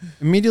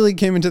 immediately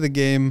came into the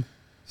game,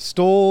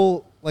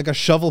 stole like a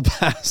shovel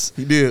pass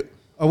He did.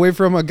 away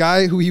from a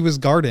guy who he was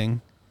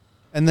guarding,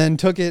 and then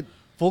took it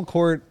full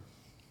court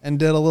and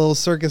did a little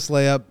circus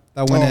layup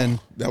that went in.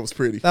 That was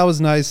pretty. That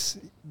was nice.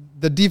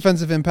 the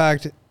defensive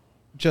impact,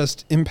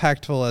 just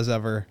impactful as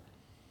ever.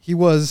 He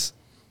was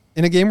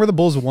in a game where the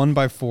Bulls won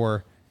by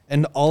 4,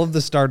 and all of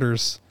the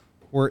starters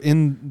were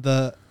in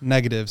the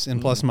negatives in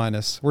plus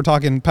minus. We're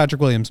talking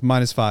Patrick Williams,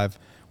 -5.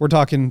 We're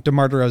talking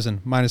DeMar DeRozan,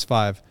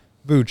 -5.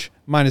 Vooch,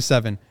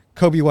 -7.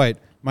 Coby White,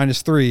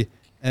 -3.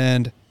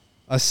 And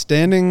a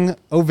standing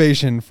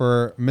ovation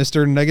for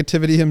Mr.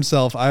 Negativity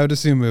himself, Ayo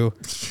Dosunmu,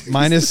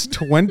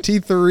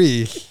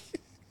 -23.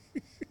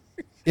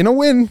 In a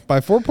win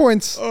by 4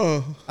 points,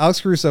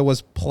 Alex Caruso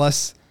was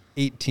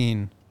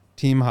 +18,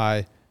 team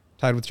high,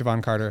 tied with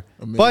Javon Carter.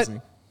 Amazing.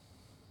 But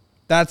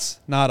that's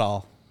not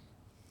all.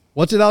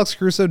 What did Alex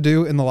Caruso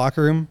do in the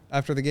locker room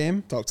after the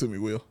game? Talk to me,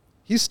 Will.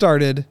 He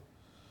started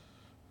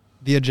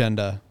the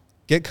agenda.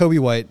 Get Coby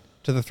White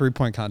to the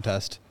 3-point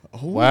contest.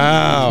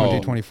 Wow.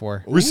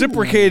 2024.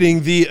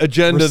 Reciprocating the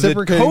agenda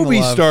Reciprocating that the Coby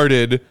love.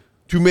 started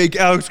to make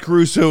Alex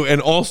Caruso an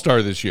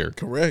all-star this year.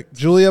 Correct.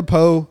 Julia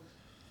Poe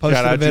posted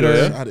Shout a out video.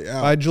 Julia. Shout it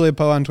out. By Julia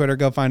Poe on Twitter.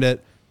 Go find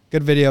it.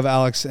 Good video of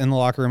Alex in the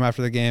locker room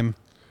after the game.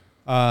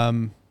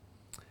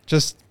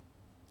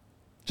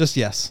 Just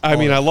yes. I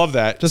mean, I love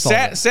that. Just all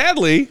of it.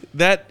 Sadly,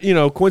 that,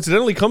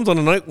 coincidentally comes on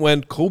a night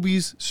when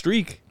Kobe's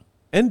streak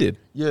ended.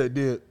 Yeah, it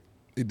did.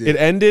 It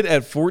ended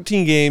at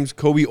 14 games.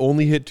 Coby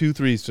only hit 2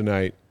 threes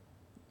tonight.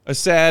 A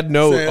sad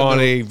note on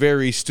a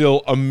very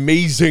still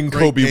amazing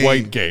Great Coby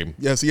White game.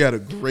 Yes, he had a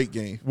great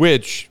game.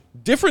 Which,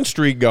 different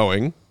streak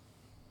going,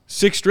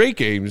 6 straight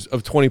games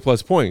of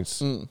 20-plus points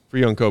for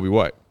young Coby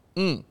White.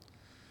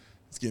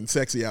 It's getting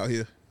sexy out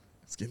here.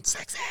 It's getting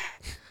sexy.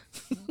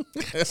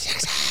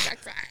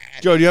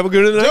 Joe, do you have a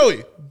good of the night?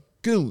 Joey,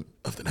 goon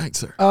of the night,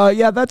 sir.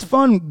 Yeah, that's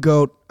fun,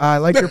 Goat. I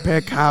like your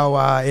pick how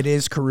it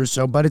is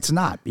Caruso, but it's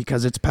not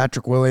because it's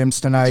Patrick Williams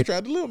tonight.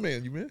 Tried the little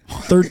man, you man.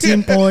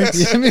 13 points.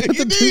 You hit me with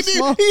the too He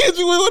small. hit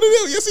you with one of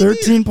them. Yes, he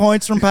 13 did.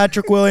 points from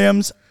Patrick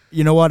Williams.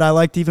 You know what I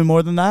liked even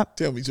more than that?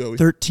 Tell me, Joey.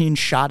 13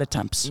 shot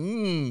attempts,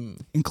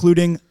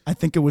 including, I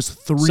think it was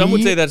 3 Some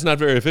would say that's not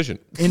very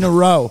efficient. in a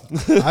row.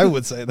 I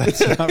would say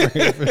that's not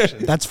very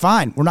efficient. That's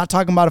fine. We're not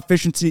talking about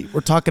efficiency. We're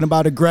talking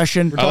about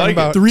aggression. We're I like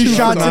about it. 3 2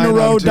 shots for in a 9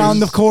 row on down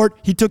the twos. court.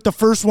 He took the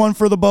first one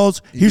for the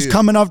Bulls. He was did.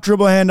 coming off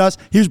dribble handoffs.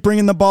 He was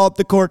bringing the ball up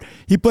the court.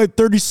 He played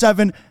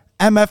 37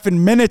 MF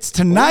in minutes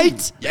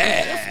tonight.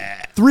 Yeah.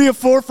 3 of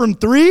 4 from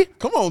 3.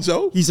 Come on,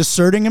 Joe. He's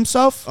asserting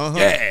himself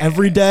Yeah.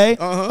 every day,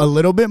 a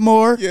little bit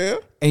more. Yeah.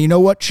 And you know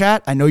what,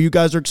 chat? I know you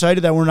guys are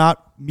excited that we're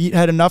not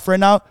meathead enough right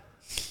now.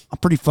 I'm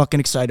pretty fucking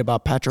excited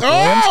about Patrick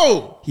Williams.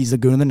 Oh, He's the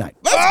goon of the night.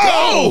 let's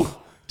go.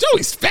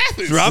 Joey's fast.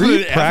 Drop Were you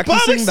it.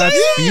 practicing that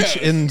Yeah.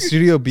 speech in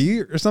Studio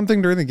B or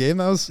something during the game?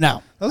 That was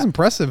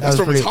impressive. That's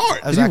from his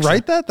heart. that was Did you actually-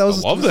 write that? That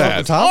was love off that.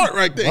 the top? Hard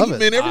right there. Love He it.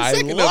 meant every I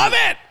second love of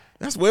it.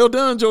 That's well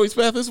done, Joey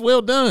Spath. That's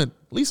well done.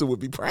 Lisa would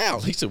be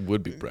proud. Lisa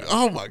would be proud.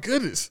 Oh, my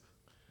goodness.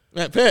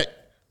 Matt Peck,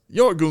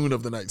 your goon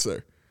of the night,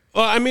 sir.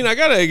 Well, I mean, I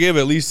got to give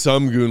at least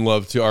some goon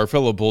love to our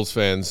fellow Bulls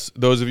fans,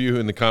 those of you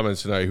in the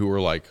comments tonight who were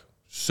like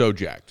so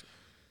jacked.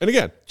 And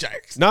again,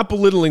 Jacked. not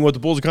belittling what the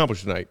Bulls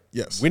accomplished tonight.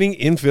 Yes. Winning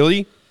in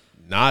Philly,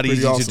 not Pretty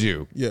easy awesome. to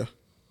do. Yeah.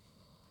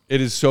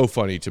 It is so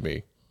funny to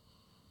me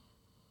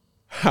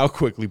how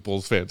quickly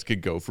Bulls fans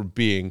could go from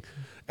being,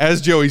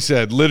 as Joey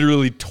said,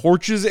 literally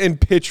torches and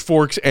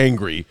pitchforks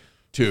angry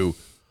to,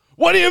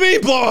 what do you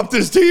mean blow up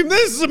this team?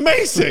 This is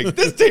amazing.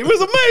 This team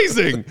is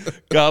amazing.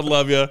 God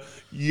love you.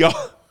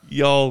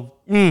 Y'all,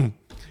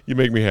 you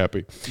make me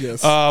happy.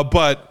 Yes.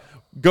 But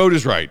Goat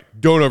is right.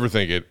 Don't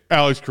overthink it.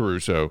 Alex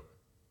Caruso,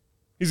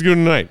 he's a goon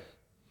tonight.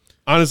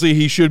 Honestly,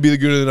 he should be the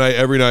goon of the night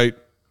every night,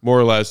 more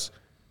or less.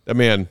 That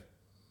man,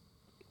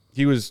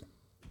 he was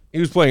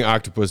playing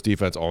octopus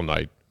defense all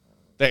night.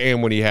 The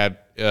aim when he had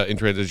in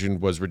transition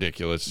was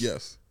ridiculous.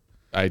 Yes.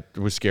 I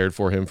was scared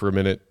for him for a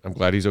minute. I'm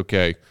glad he's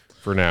okay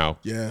for now.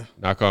 Yeah.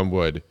 Knock on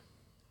wood.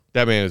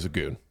 That man is a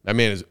goon. That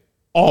man is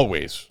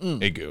always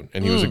a goon,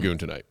 and he was a goon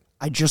tonight.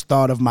 I just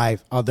thought of my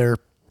other.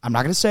 I'm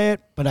not going to say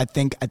it, but I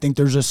think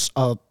there's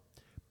a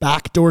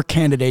backdoor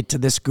candidate to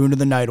this Goon of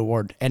the Night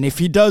award, and if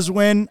he does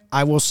win,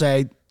 I will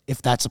say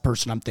if that's the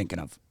person I'm thinking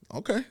of.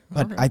 Okay.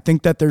 But I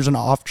think that there's an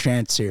off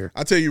chance here.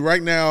 I tell you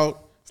right now,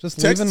 Just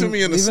text leaving- to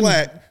me in the leaving-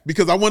 Slack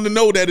because I want to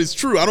know that it's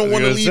true. I don't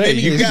want to leave any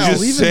you doubt. can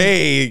just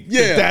say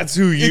Yeah, that's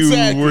who you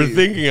exactly. were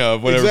thinking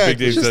of. Whatever Exactly. Big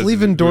Dave Just says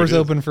leaving who it doors is.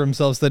 open for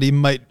himself so that he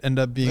might end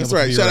up being That's able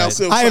right. to be Shout right. out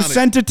Silk I have Sonic.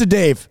 sent it to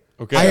Dave.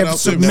 Okay. I Shout have out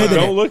Silk submitted Sonic.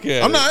 Don't it. look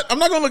at I'm it.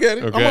 not going to look at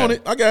it. Okay. I'm on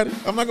it. I got it.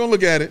 I'm not going to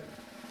look at it.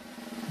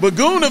 But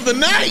Goon of the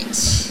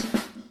Night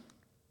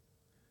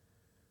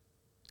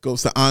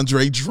goes to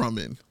Andre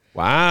Drummond.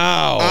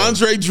 Wow.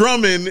 Andre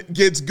Drummond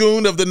gets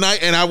Goon of the Night,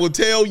 and I will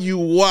tell you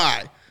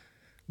why.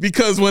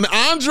 Because when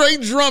Andre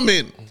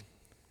Drummond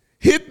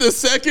hit the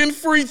second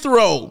free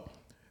throw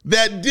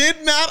that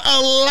did not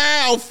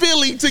allow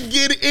Philly to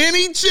get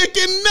any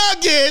chicken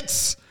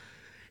nuggets,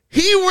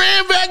 he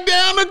ran back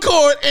down the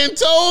court and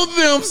told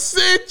them,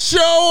 sit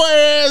your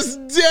ass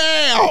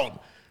down.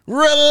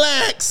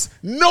 Relax.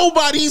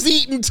 Nobody's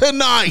eating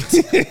tonight.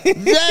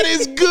 That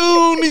is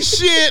goon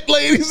shit,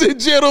 ladies and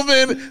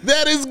gentlemen.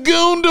 That is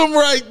goondom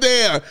right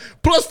there.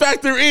 Plus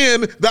factor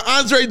in the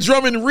Andre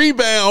Drummond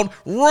rebound,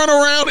 run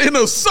around in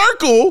a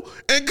circle,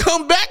 and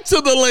come back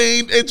to the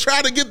lane and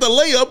try to get the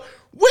layup,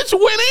 which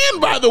went in,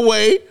 by the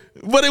way,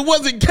 but it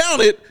wasn't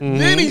counted.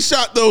 Then he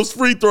shot those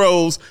free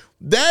throws.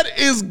 That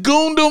is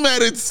goondom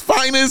at its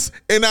finest,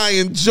 and I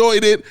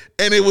enjoyed it,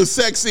 and it was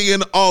sexy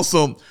and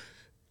awesome.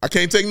 I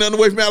can't take nothing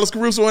away from Alex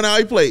Caruso and how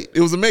he played.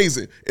 It was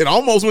amazing. It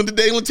almost went to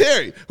Dalen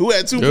Terry, who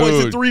had 2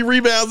 points and 3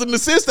 rebounds and an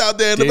assist out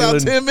there in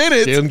about 10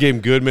 minutes. Dalen gave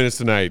him good minutes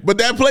tonight. But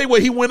that play where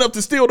he went up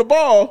to steal the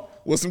ball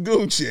was some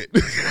goon shit.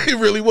 It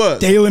really was.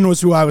 Dalen was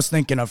who I was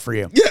thinking of for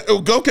you. Yeah,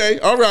 okay.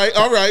 All right.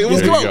 It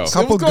was There you close.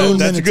 go. It was close.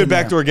 That's a good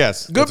backdoor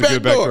guess. That's a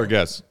good backdoor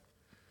guess.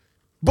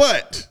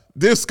 But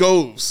this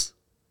goes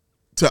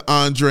to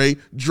Andre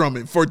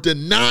Drummond for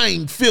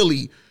denying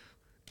Philly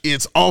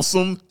its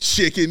awesome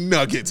chicken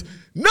nuggets.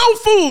 No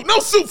food, no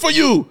soup for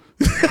you,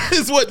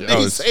 is what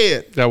he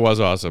said. That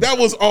was awesome. That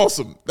was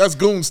awesome. That's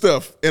goon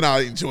stuff, and I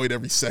enjoyed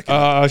every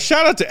second.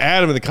 Shout out to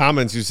Adam in the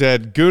comments who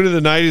said, Goon of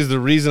the Night is the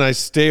reason I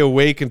stay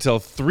awake until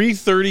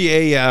 3:30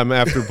 a.m.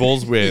 after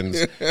Bulls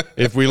wins.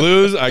 If we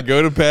lose, I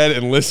go to bed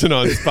and listen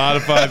on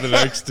Spotify the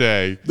next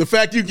day. The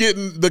fact you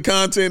getting the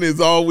content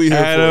is all we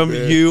have. Adam, for,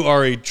 man. you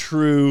are a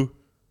true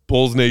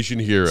Bulls Nation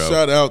hero.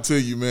 Shout out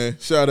to you, man.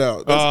 Shout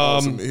out. That's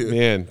awesome to hear.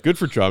 Man, good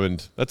for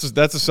Drummond. That's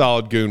a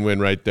solid goon win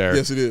right there.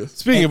 Yes, it is.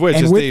 Speaking of which,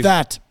 and as with Dave,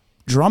 that,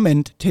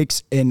 Drummond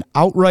takes an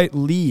outright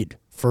lead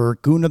for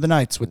Goon of the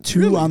Nights with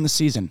 2 on the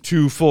season.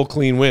 2 full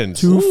clean wins.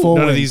 2 full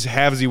None of wins. these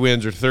halvesy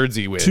wins or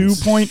thirdsy wins.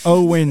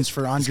 2.0 wins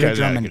for Andre guy's out of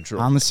Drummond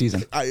control. on the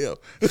season. I am.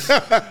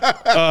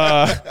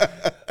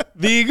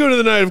 The Goon of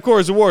the Night, of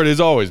course, award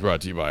is always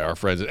brought to you by our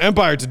friends at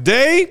Empire.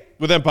 Today,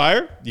 with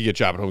Empire, you get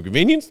shop at home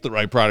convenience, the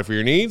right product for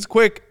your needs,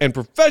 quick and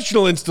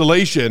professional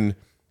installation,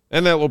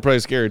 and that low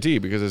price guarantee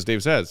because, as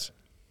Dave says,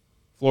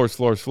 floors,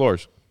 floors,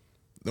 floors.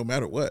 No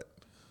matter what.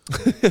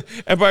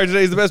 Empire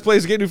today is the best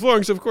place to get new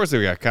flooring, so of course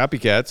they've got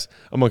copycats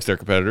amongst their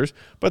competitors,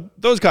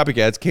 but those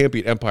copycats can't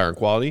beat Empire in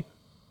quality,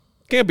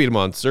 can't beat them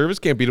on service,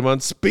 can't beat them on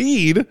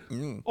speed.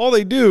 All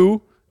they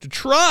do to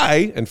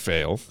try and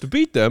fail to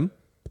beat them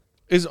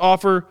is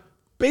offer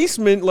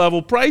basement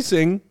level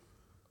pricing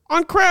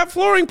on crap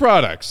flooring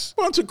products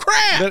Bunch of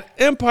crap. that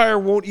Empire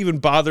won't even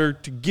bother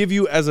to give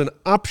you as an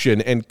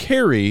option and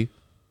carry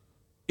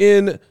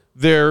in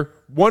their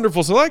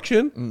wonderful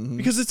selection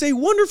because it's a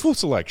wonderful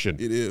selection.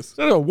 It is. It's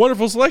not a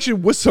wonderful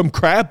selection with some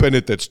crap in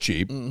it that's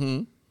cheap.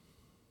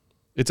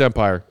 It's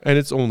Empire, and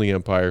it's only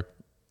Empire.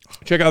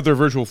 Check out their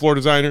virtual floor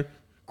designer.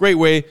 Great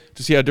way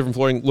to see how different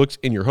flooring looks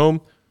in your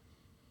home.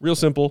 Real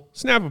simple.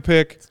 Snap a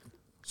pic.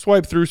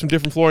 Swipe through some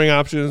different flooring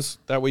options.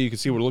 That way you can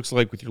see what it looks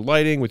like with your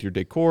lighting, with your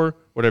decor,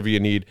 whatever you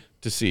need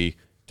to see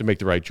to make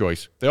the right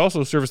choice. They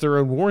also service their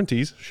own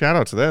warranties. Shout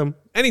out to them.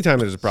 Anytime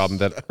there's a problem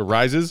that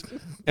arises,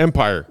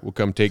 Empire will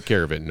come take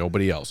care of it,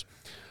 nobody else.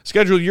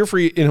 Schedule your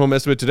free in-home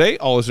estimate today.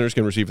 All listeners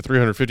can receive a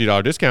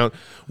 $350 discount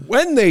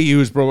when they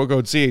use promo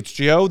code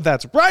CHGO.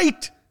 That's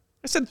right.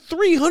 I said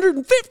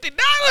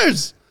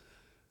 $350.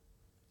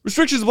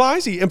 Restrictions apply.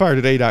 See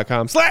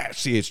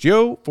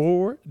EmpireToday.com/CHGO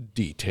for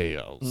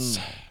details.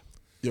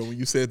 Yo, when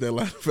you said that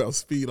line about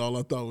speed, all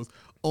I thought was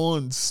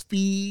on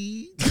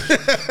speed.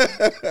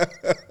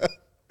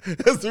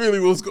 That's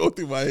really what's going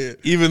through my head.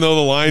 Even though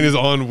the line is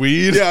on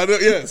weed? Yeah, I know,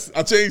 yes,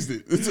 I changed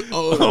it. It's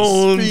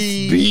On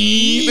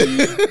speed.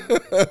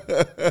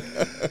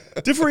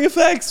 Differing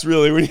effects,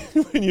 really, when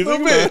you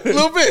think about it. A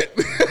little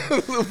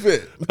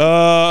bit.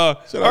 All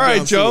Shout out right,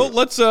 John Joe, Stewart.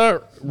 let's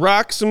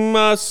rock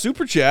some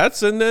super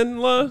chats and then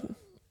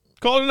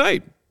call it a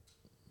night.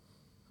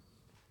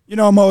 You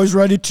know, I'm always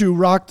ready to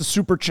rock the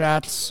super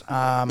chats.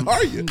 Are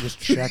you? let me just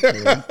check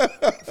here.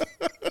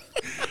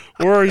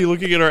 Or are you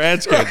looking at our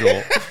ad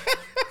schedule?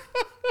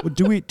 Well,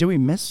 do we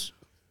miss?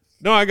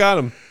 No, I got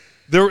him.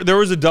 There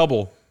was a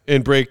double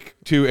in break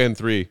 2 and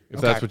 3, if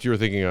that's what you were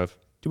thinking of.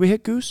 Do we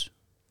hit Goose?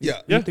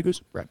 Yeah. Hit the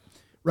Goose? Right.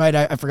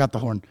 I forgot the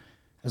horn,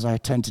 as I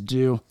tend to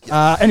do.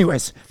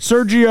 Anyways,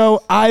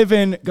 Sergio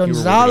Ivan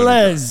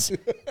Gonzalez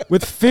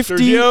with 50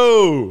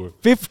 Sergio!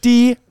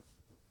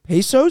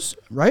 pesos,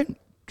 right?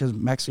 Because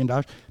Mexican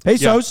dollars.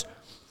 Pesos. Yeah.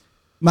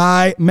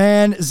 My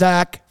man,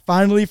 Zach,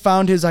 finally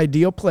found his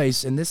ideal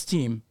place in this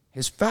team.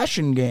 His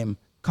fashion game,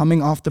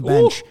 coming off the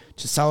bench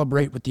to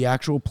celebrate with the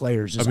actual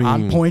players, is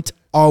on point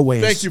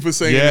always. Thank you for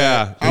saying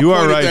that. I you are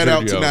pointed right, that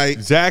out Sergio.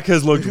 tonight. Zach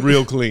has looked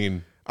real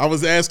clean. I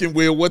was asking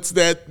Will, what's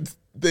that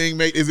thing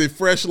made? Is it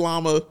fresh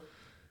llama?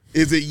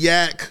 Is it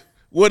yak?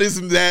 What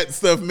is that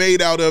stuff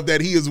made out of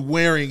that he is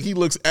wearing? He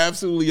looks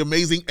absolutely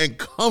amazing and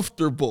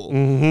comfortable.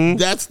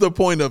 That's the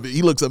point of it.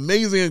 He looks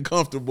amazing and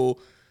comfortable.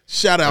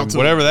 Shout out to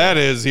Whatever him. that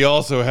is, he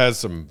also has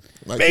some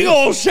Like big this.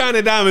 old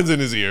shiny diamonds in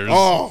his ears.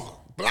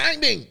 Oh,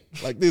 blinding.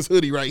 Like this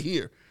hoodie right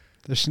here.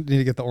 Just need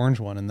to get the orange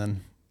one, and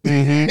then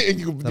And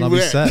you can Then I'll do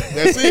be that. set.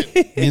 That's it.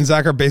 me and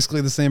Zach are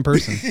basically the same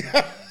person.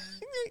 yeah.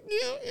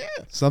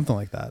 Something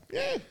like that.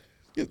 Yeah.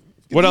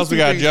 What else we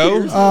got,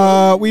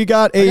 Joe? We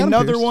got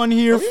another pierced. one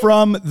here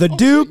from the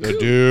Duke.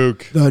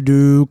 The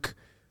Duke.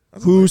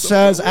 Who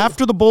says,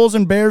 after the Bulls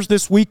and Bears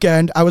this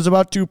weekend, I was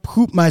about to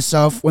poop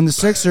myself when the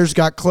Sixers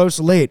got close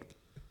late.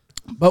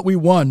 But we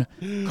won.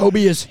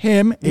 Coby is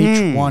him,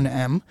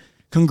 H1M.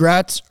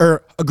 Congrats,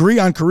 or agree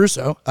on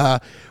Caruso.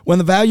 When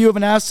the value of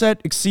an asset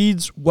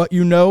exceeds what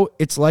you know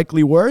it's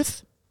likely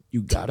worth,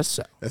 you gotta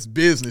sell. That's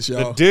business, The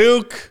y'all.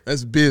 Duke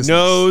That's business.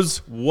 knows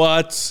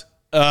what's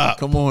up.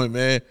 Come on,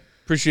 man.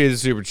 Appreciate the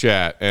super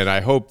chat, and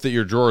I hope that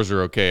your drawers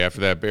are okay after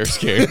that Bears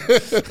game.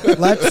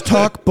 Let's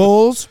talk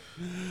Bulls.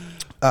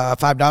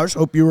 $5.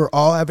 Hope you are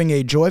all having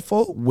a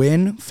joyful,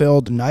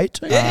 win-filled night.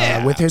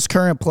 With his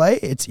current play,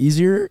 it's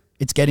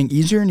getting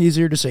easier and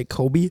easier to say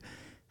Coby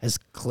has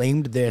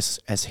claimed this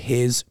as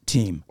his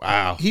team.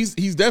 Wow. He's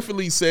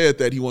definitely said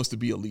that he wants to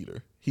be a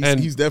leader.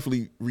 He's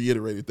definitely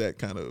reiterated that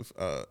kind of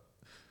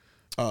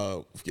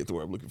forget the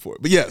word I'm looking for.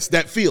 But yes,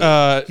 that feeling.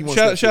 He wants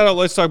that Shout feeling. out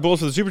Let's Talk Bulls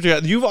for the super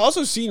chat. You've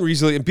also seen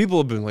recently, and people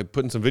have been like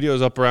putting some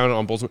videos up around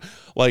on Bulls.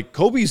 Like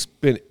Kobe's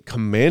been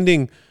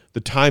commanding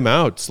the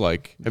timeouts.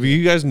 Like, have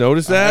you guys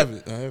noticed that?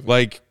 I haven't.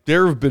 Like,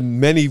 there have been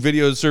many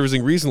videos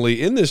surfacing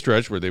recently in this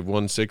stretch where they've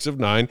won 6 of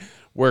 9,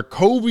 where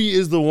Coby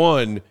is the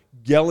one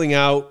yelling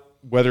out,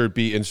 whether it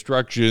be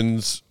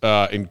instructions,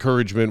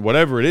 encouragement,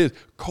 whatever it is.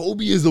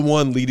 Coby is the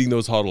one leading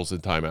those huddles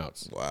and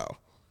timeouts. Wow.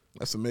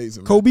 That's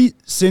amazing, man. Coby,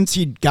 since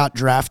he got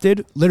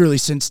drafted, literally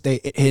since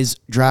his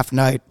draft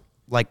night,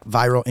 like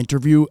viral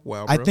interview,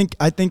 Wow, I bro.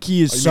 think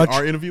he is You mean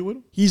our interview with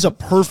him? he's a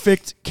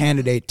perfect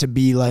candidate to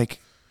be like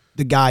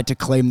the guy to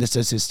claim this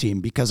as his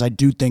team, because I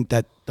do think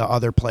that the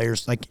other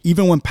players, like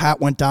even when Pat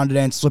went down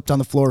today and slipped on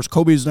the floors,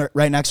 Kobe was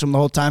right next to him the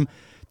whole time.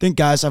 I think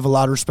guys have a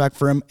lot of respect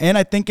for him, and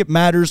I think it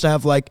matters to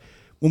have, like,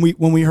 when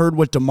we heard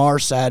what DeMar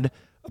said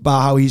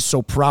about how he's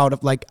so proud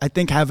of, like, I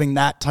think having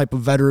that type of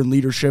veteran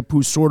leadership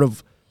who's sort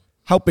of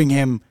helping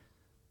him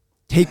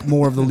take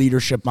more of the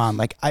leadership on.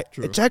 Like,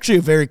 it's actually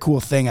a very cool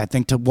thing, I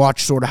think, to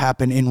watch sort of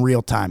happen in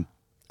real time.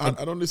 I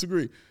don't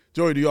disagree.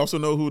 Joey, do you also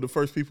know who the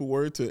first people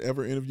were to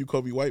ever interview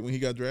Coby White when he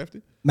got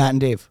drafted? Matt and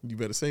Dave, You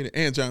better say that.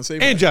 And John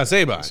Sabine. And John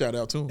Sabine. Shout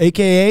out to him.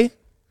 a.k.a.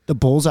 the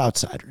Bulls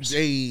Outsiders.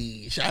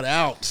 Hey, shout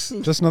out.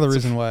 Just another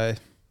reason why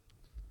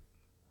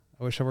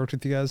I wish I worked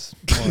with you guys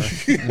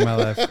more in my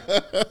life.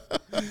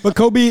 But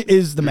Coby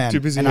is the man. Too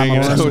busy and I'm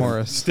hanging a out Bulls with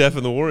Morris. Steph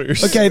and the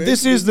Warriors. Okay,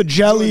 this is the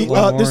Jelly.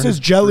 This is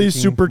Jelly's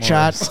Freaking super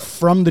chat Morris.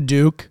 from the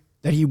Duke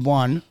that he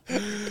won. He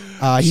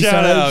Shout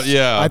says, out,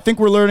 yeah. I think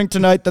we're learning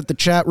tonight that the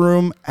chat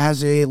room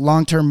has a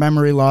long-term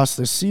memory loss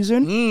this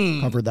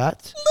season. Covered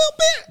that.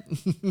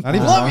 Not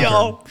even Love long-term,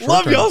 y'all. short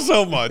Love term. y'all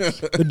so much.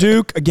 The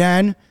Duke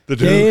again. The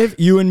Duke. Dave,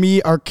 you and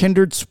me are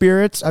kindred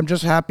spirits. I'm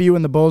just happy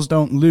when the Bulls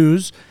don't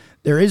lose.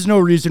 There is no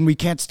reason we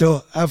can't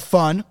still have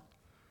fun.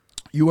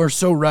 You are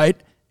so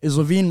right. Is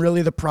Levine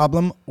really the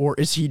problem, or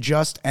is he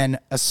just an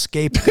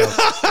scapegoat?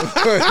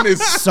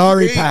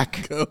 Sorry,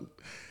 Pack.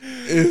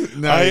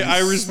 Nice. I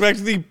respect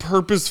the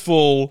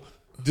purposeful,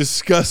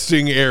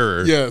 disgusting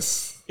error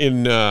Yes.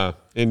 in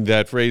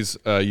that phrase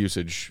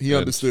usage. He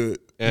understood.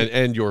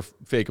 And your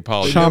fake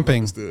apology. Chomping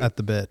Understood. at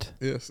the bit.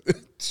 Yes.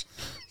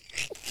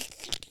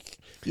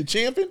 You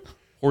champion?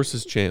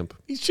 Horses champ.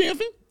 He's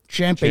champion?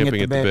 Champing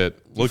Champing at the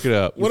bit. Look it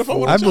up. What if I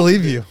want to I chomp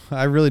believe again? you.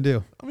 I really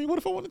do. I mean, what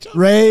if I want to chomp?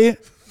 Ray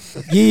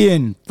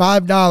Ian,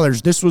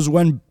 $5. This was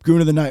when Goon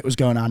of the Night was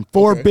going on.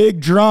 For Okay. Big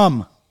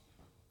Drum.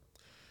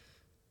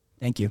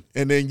 Thank you.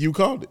 And then you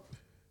called it.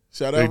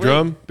 Shout out. Big Ray.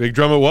 drum? Big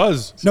drum it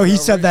was. No, he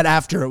said that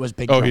after it was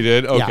Big Oh, Drum. he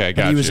did? Okay, yeah, but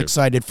got he was you.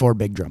 excited for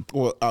Big Drum.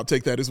 Well, I'll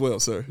take that as well,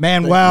 sir.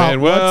 Manuel,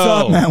 Manuel. what's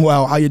up,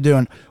 Manuel? How you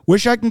doing?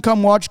 Wish I can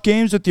come watch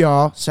games with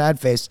y'all. Sad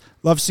face.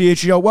 Love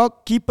CHGO. Well,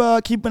 keep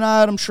an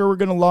eye out. I'm sure we're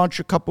gonna launch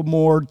a couple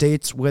more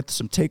dates with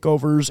some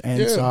takeovers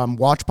and some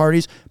watch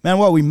parties.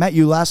 Manuel, we met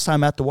you last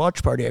time at the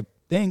watch party, I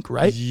think,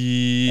 right?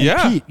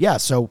 Yeah. And Pete, yeah.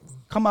 So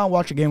come out and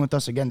watch a game with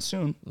us again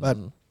soon. But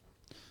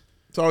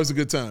It's always a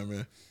good time,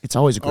 man. it's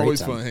always a great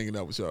Always time. fun hanging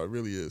out with y'all. It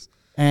really is.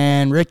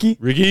 And Ricky,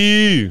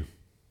 Ricky.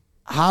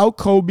 how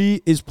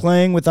Coby is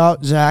playing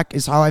without Zach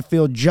is how I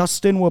feel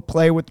Justin will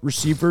play with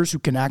receivers who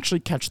can actually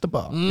catch the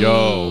ball.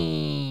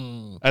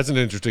 Yo. That's an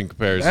interesting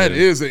comparison. That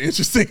is an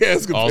interesting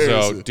ass comparison.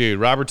 Also, dude,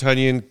 Robert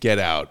Tonyan, get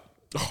out.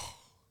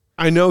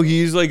 I know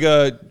he's like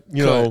a,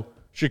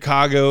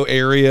 Chicago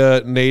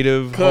area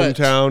native, Cut.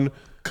 hometown.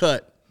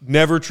 Cut.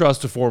 Never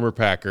trust a former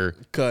Packer.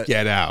 Cut.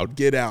 Get out.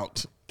 Get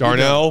out.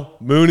 Darnell,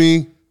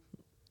 Mooney,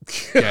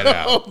 get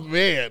out. Oh,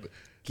 man.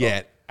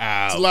 Get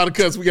There's a out. lot of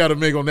cuts we got to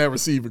make on that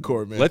receiving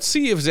core, man. Let's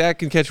see if Zach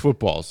can catch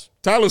footballs.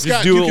 Tyler Just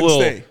Scott, do you a can little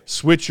stay.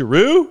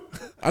 switcheroo.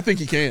 I think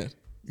he can.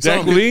 You Zach saw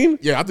him hit- Levine?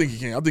 Yeah, I think he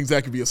can. I think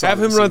Zach could be a solid Have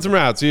him run receiver. some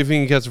routes. See if he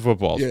can catch some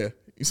footballs. Yeah.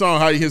 You saw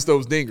how he hits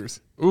those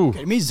dingers. Ooh.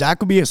 To me, Zach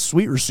would be a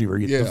sweet receiver.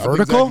 Yeah, The I think Zach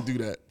vertical, can do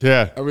that.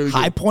 Yeah. I really do.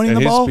 high pointing And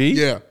the his ball, speed?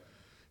 Yeah.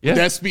 Yeah.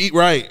 That speed,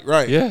 right.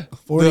 Yeah.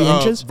 40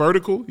 inches.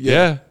 Vertical.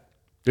 Yeah.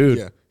 Dude.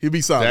 Yeah. He'd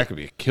be solid. Zach could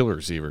be a killer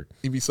receiver.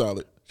 He'd be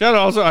solid. Shout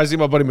out also, I see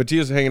my buddy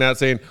Matias hanging out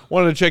saying,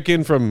 wanted to check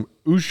in from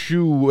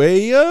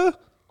Ushuaia,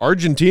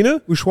 Argentina.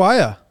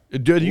 Ushuaia.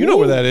 Dude, you know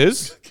where that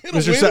is,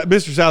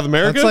 Mr. South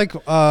America. That's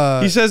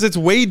like he says it's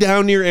way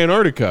down near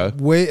Antarctica.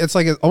 It's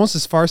like almost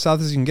as far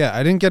south as you can get.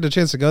 I didn't get a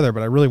chance to go there,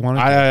 but I really wanted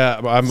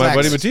to. My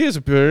buddy Matthias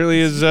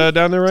apparently is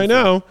down there right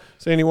now,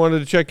 saying he wanted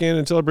to check in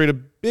and celebrate a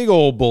big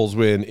old Bulls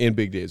win in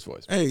Big Dave's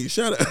voice. Hey,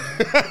 shout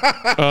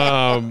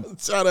out.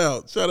 Shout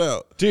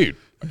out. Dude,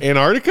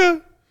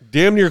 Antarctica?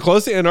 Damn near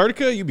close to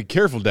Antarctica? You be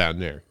careful down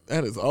there.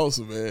 That is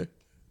awesome, man.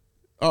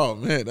 Oh,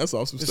 man, that's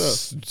awesome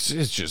stuff.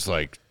 It's just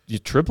like you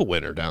triple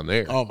winner down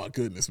there. Oh, my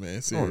goodness,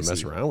 man. Seriously. I don't want to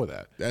mess around with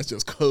that. That's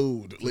just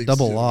cold.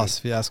 Double loss,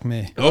 if you ask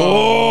me.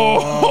 Oh!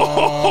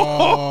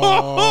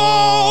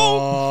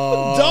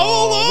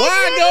 Double loss?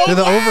 Why go? Did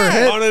the over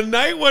hit? On a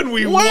night when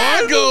we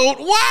Why won? go?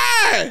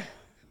 Why?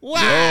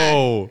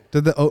 No.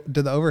 Did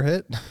the over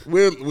hit?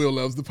 Will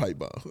loves the pipe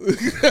bomb.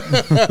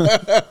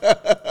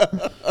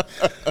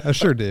 I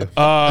sure do. Is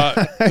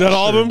that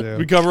all of them? do.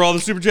 We cover all the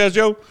super chats,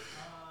 Joe?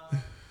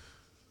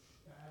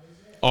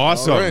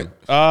 Awesome.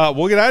 All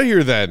We'll get out of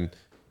here then.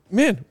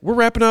 Man, we're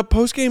wrapping up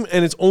postgame,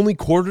 and it's only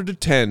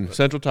 9:45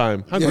 Central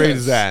Time. How great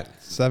is that?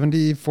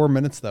 74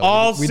 minutes, though.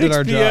 All we did 6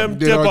 our p.m. job.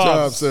 Did our job,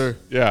 tip-offs. sir.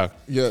 Yeah.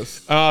 Yes.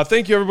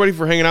 Thank you, everybody,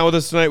 for hanging out with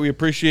us tonight. We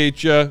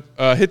appreciate you.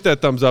 Hit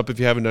that thumbs up if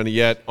you haven't done it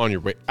yet on your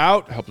way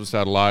out. Helps us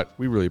out a lot.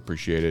 We really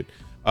appreciate it.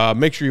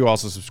 Make sure you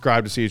also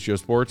subscribe to CHGO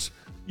Sports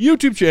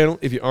YouTube channel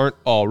if you aren't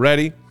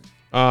already.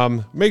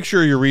 Make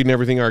sure you're reading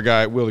everything our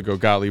guy, Will the Go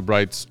Gottlieb,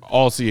 writes,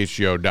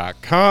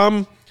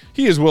 allchgo.com.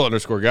 He is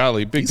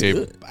Will_Gottlieb. Big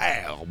Dave,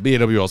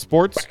 BAWL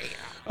Sports.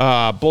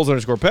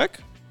 Bulls_Peck.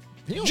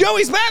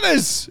 Joey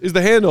Smathers is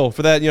the handle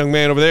for that young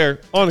man over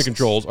there on the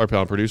controls, our pal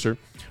and producer.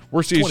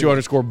 We're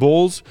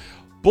CHGO_Bulls.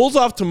 Bulls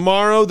off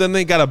tomorrow. Then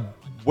they got a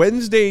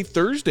Wednesday,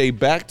 Thursday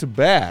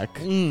back-to-back.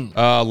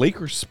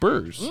 Lakers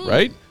Spurs,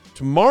 right?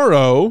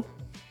 Tomorrow,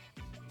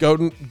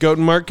 Goat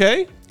and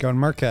Marquet. Go to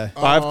Marquette.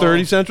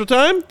 5:30 Central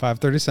Time.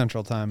 5:30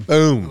 Central Time.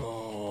 Boom.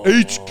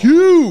 HQ.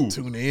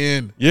 Tune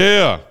in.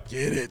 Yeah.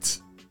 Get it.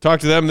 Talk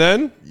to them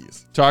then.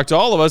 Yes. Talk to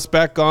all of us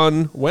back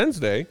on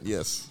Wednesday.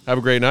 Yes. Have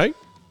a great night.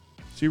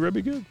 See you, Red.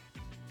 Be good.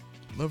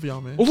 Love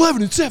y'all, man.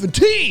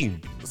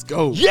 11-17. Let's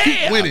go. Yeah.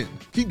 Keep winning.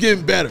 Keep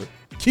getting better.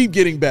 Keep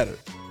getting better.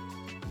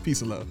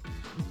 Peace and love.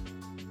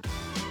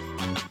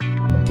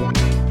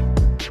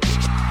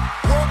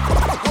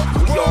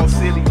 We all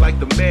silly like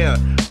the mayor.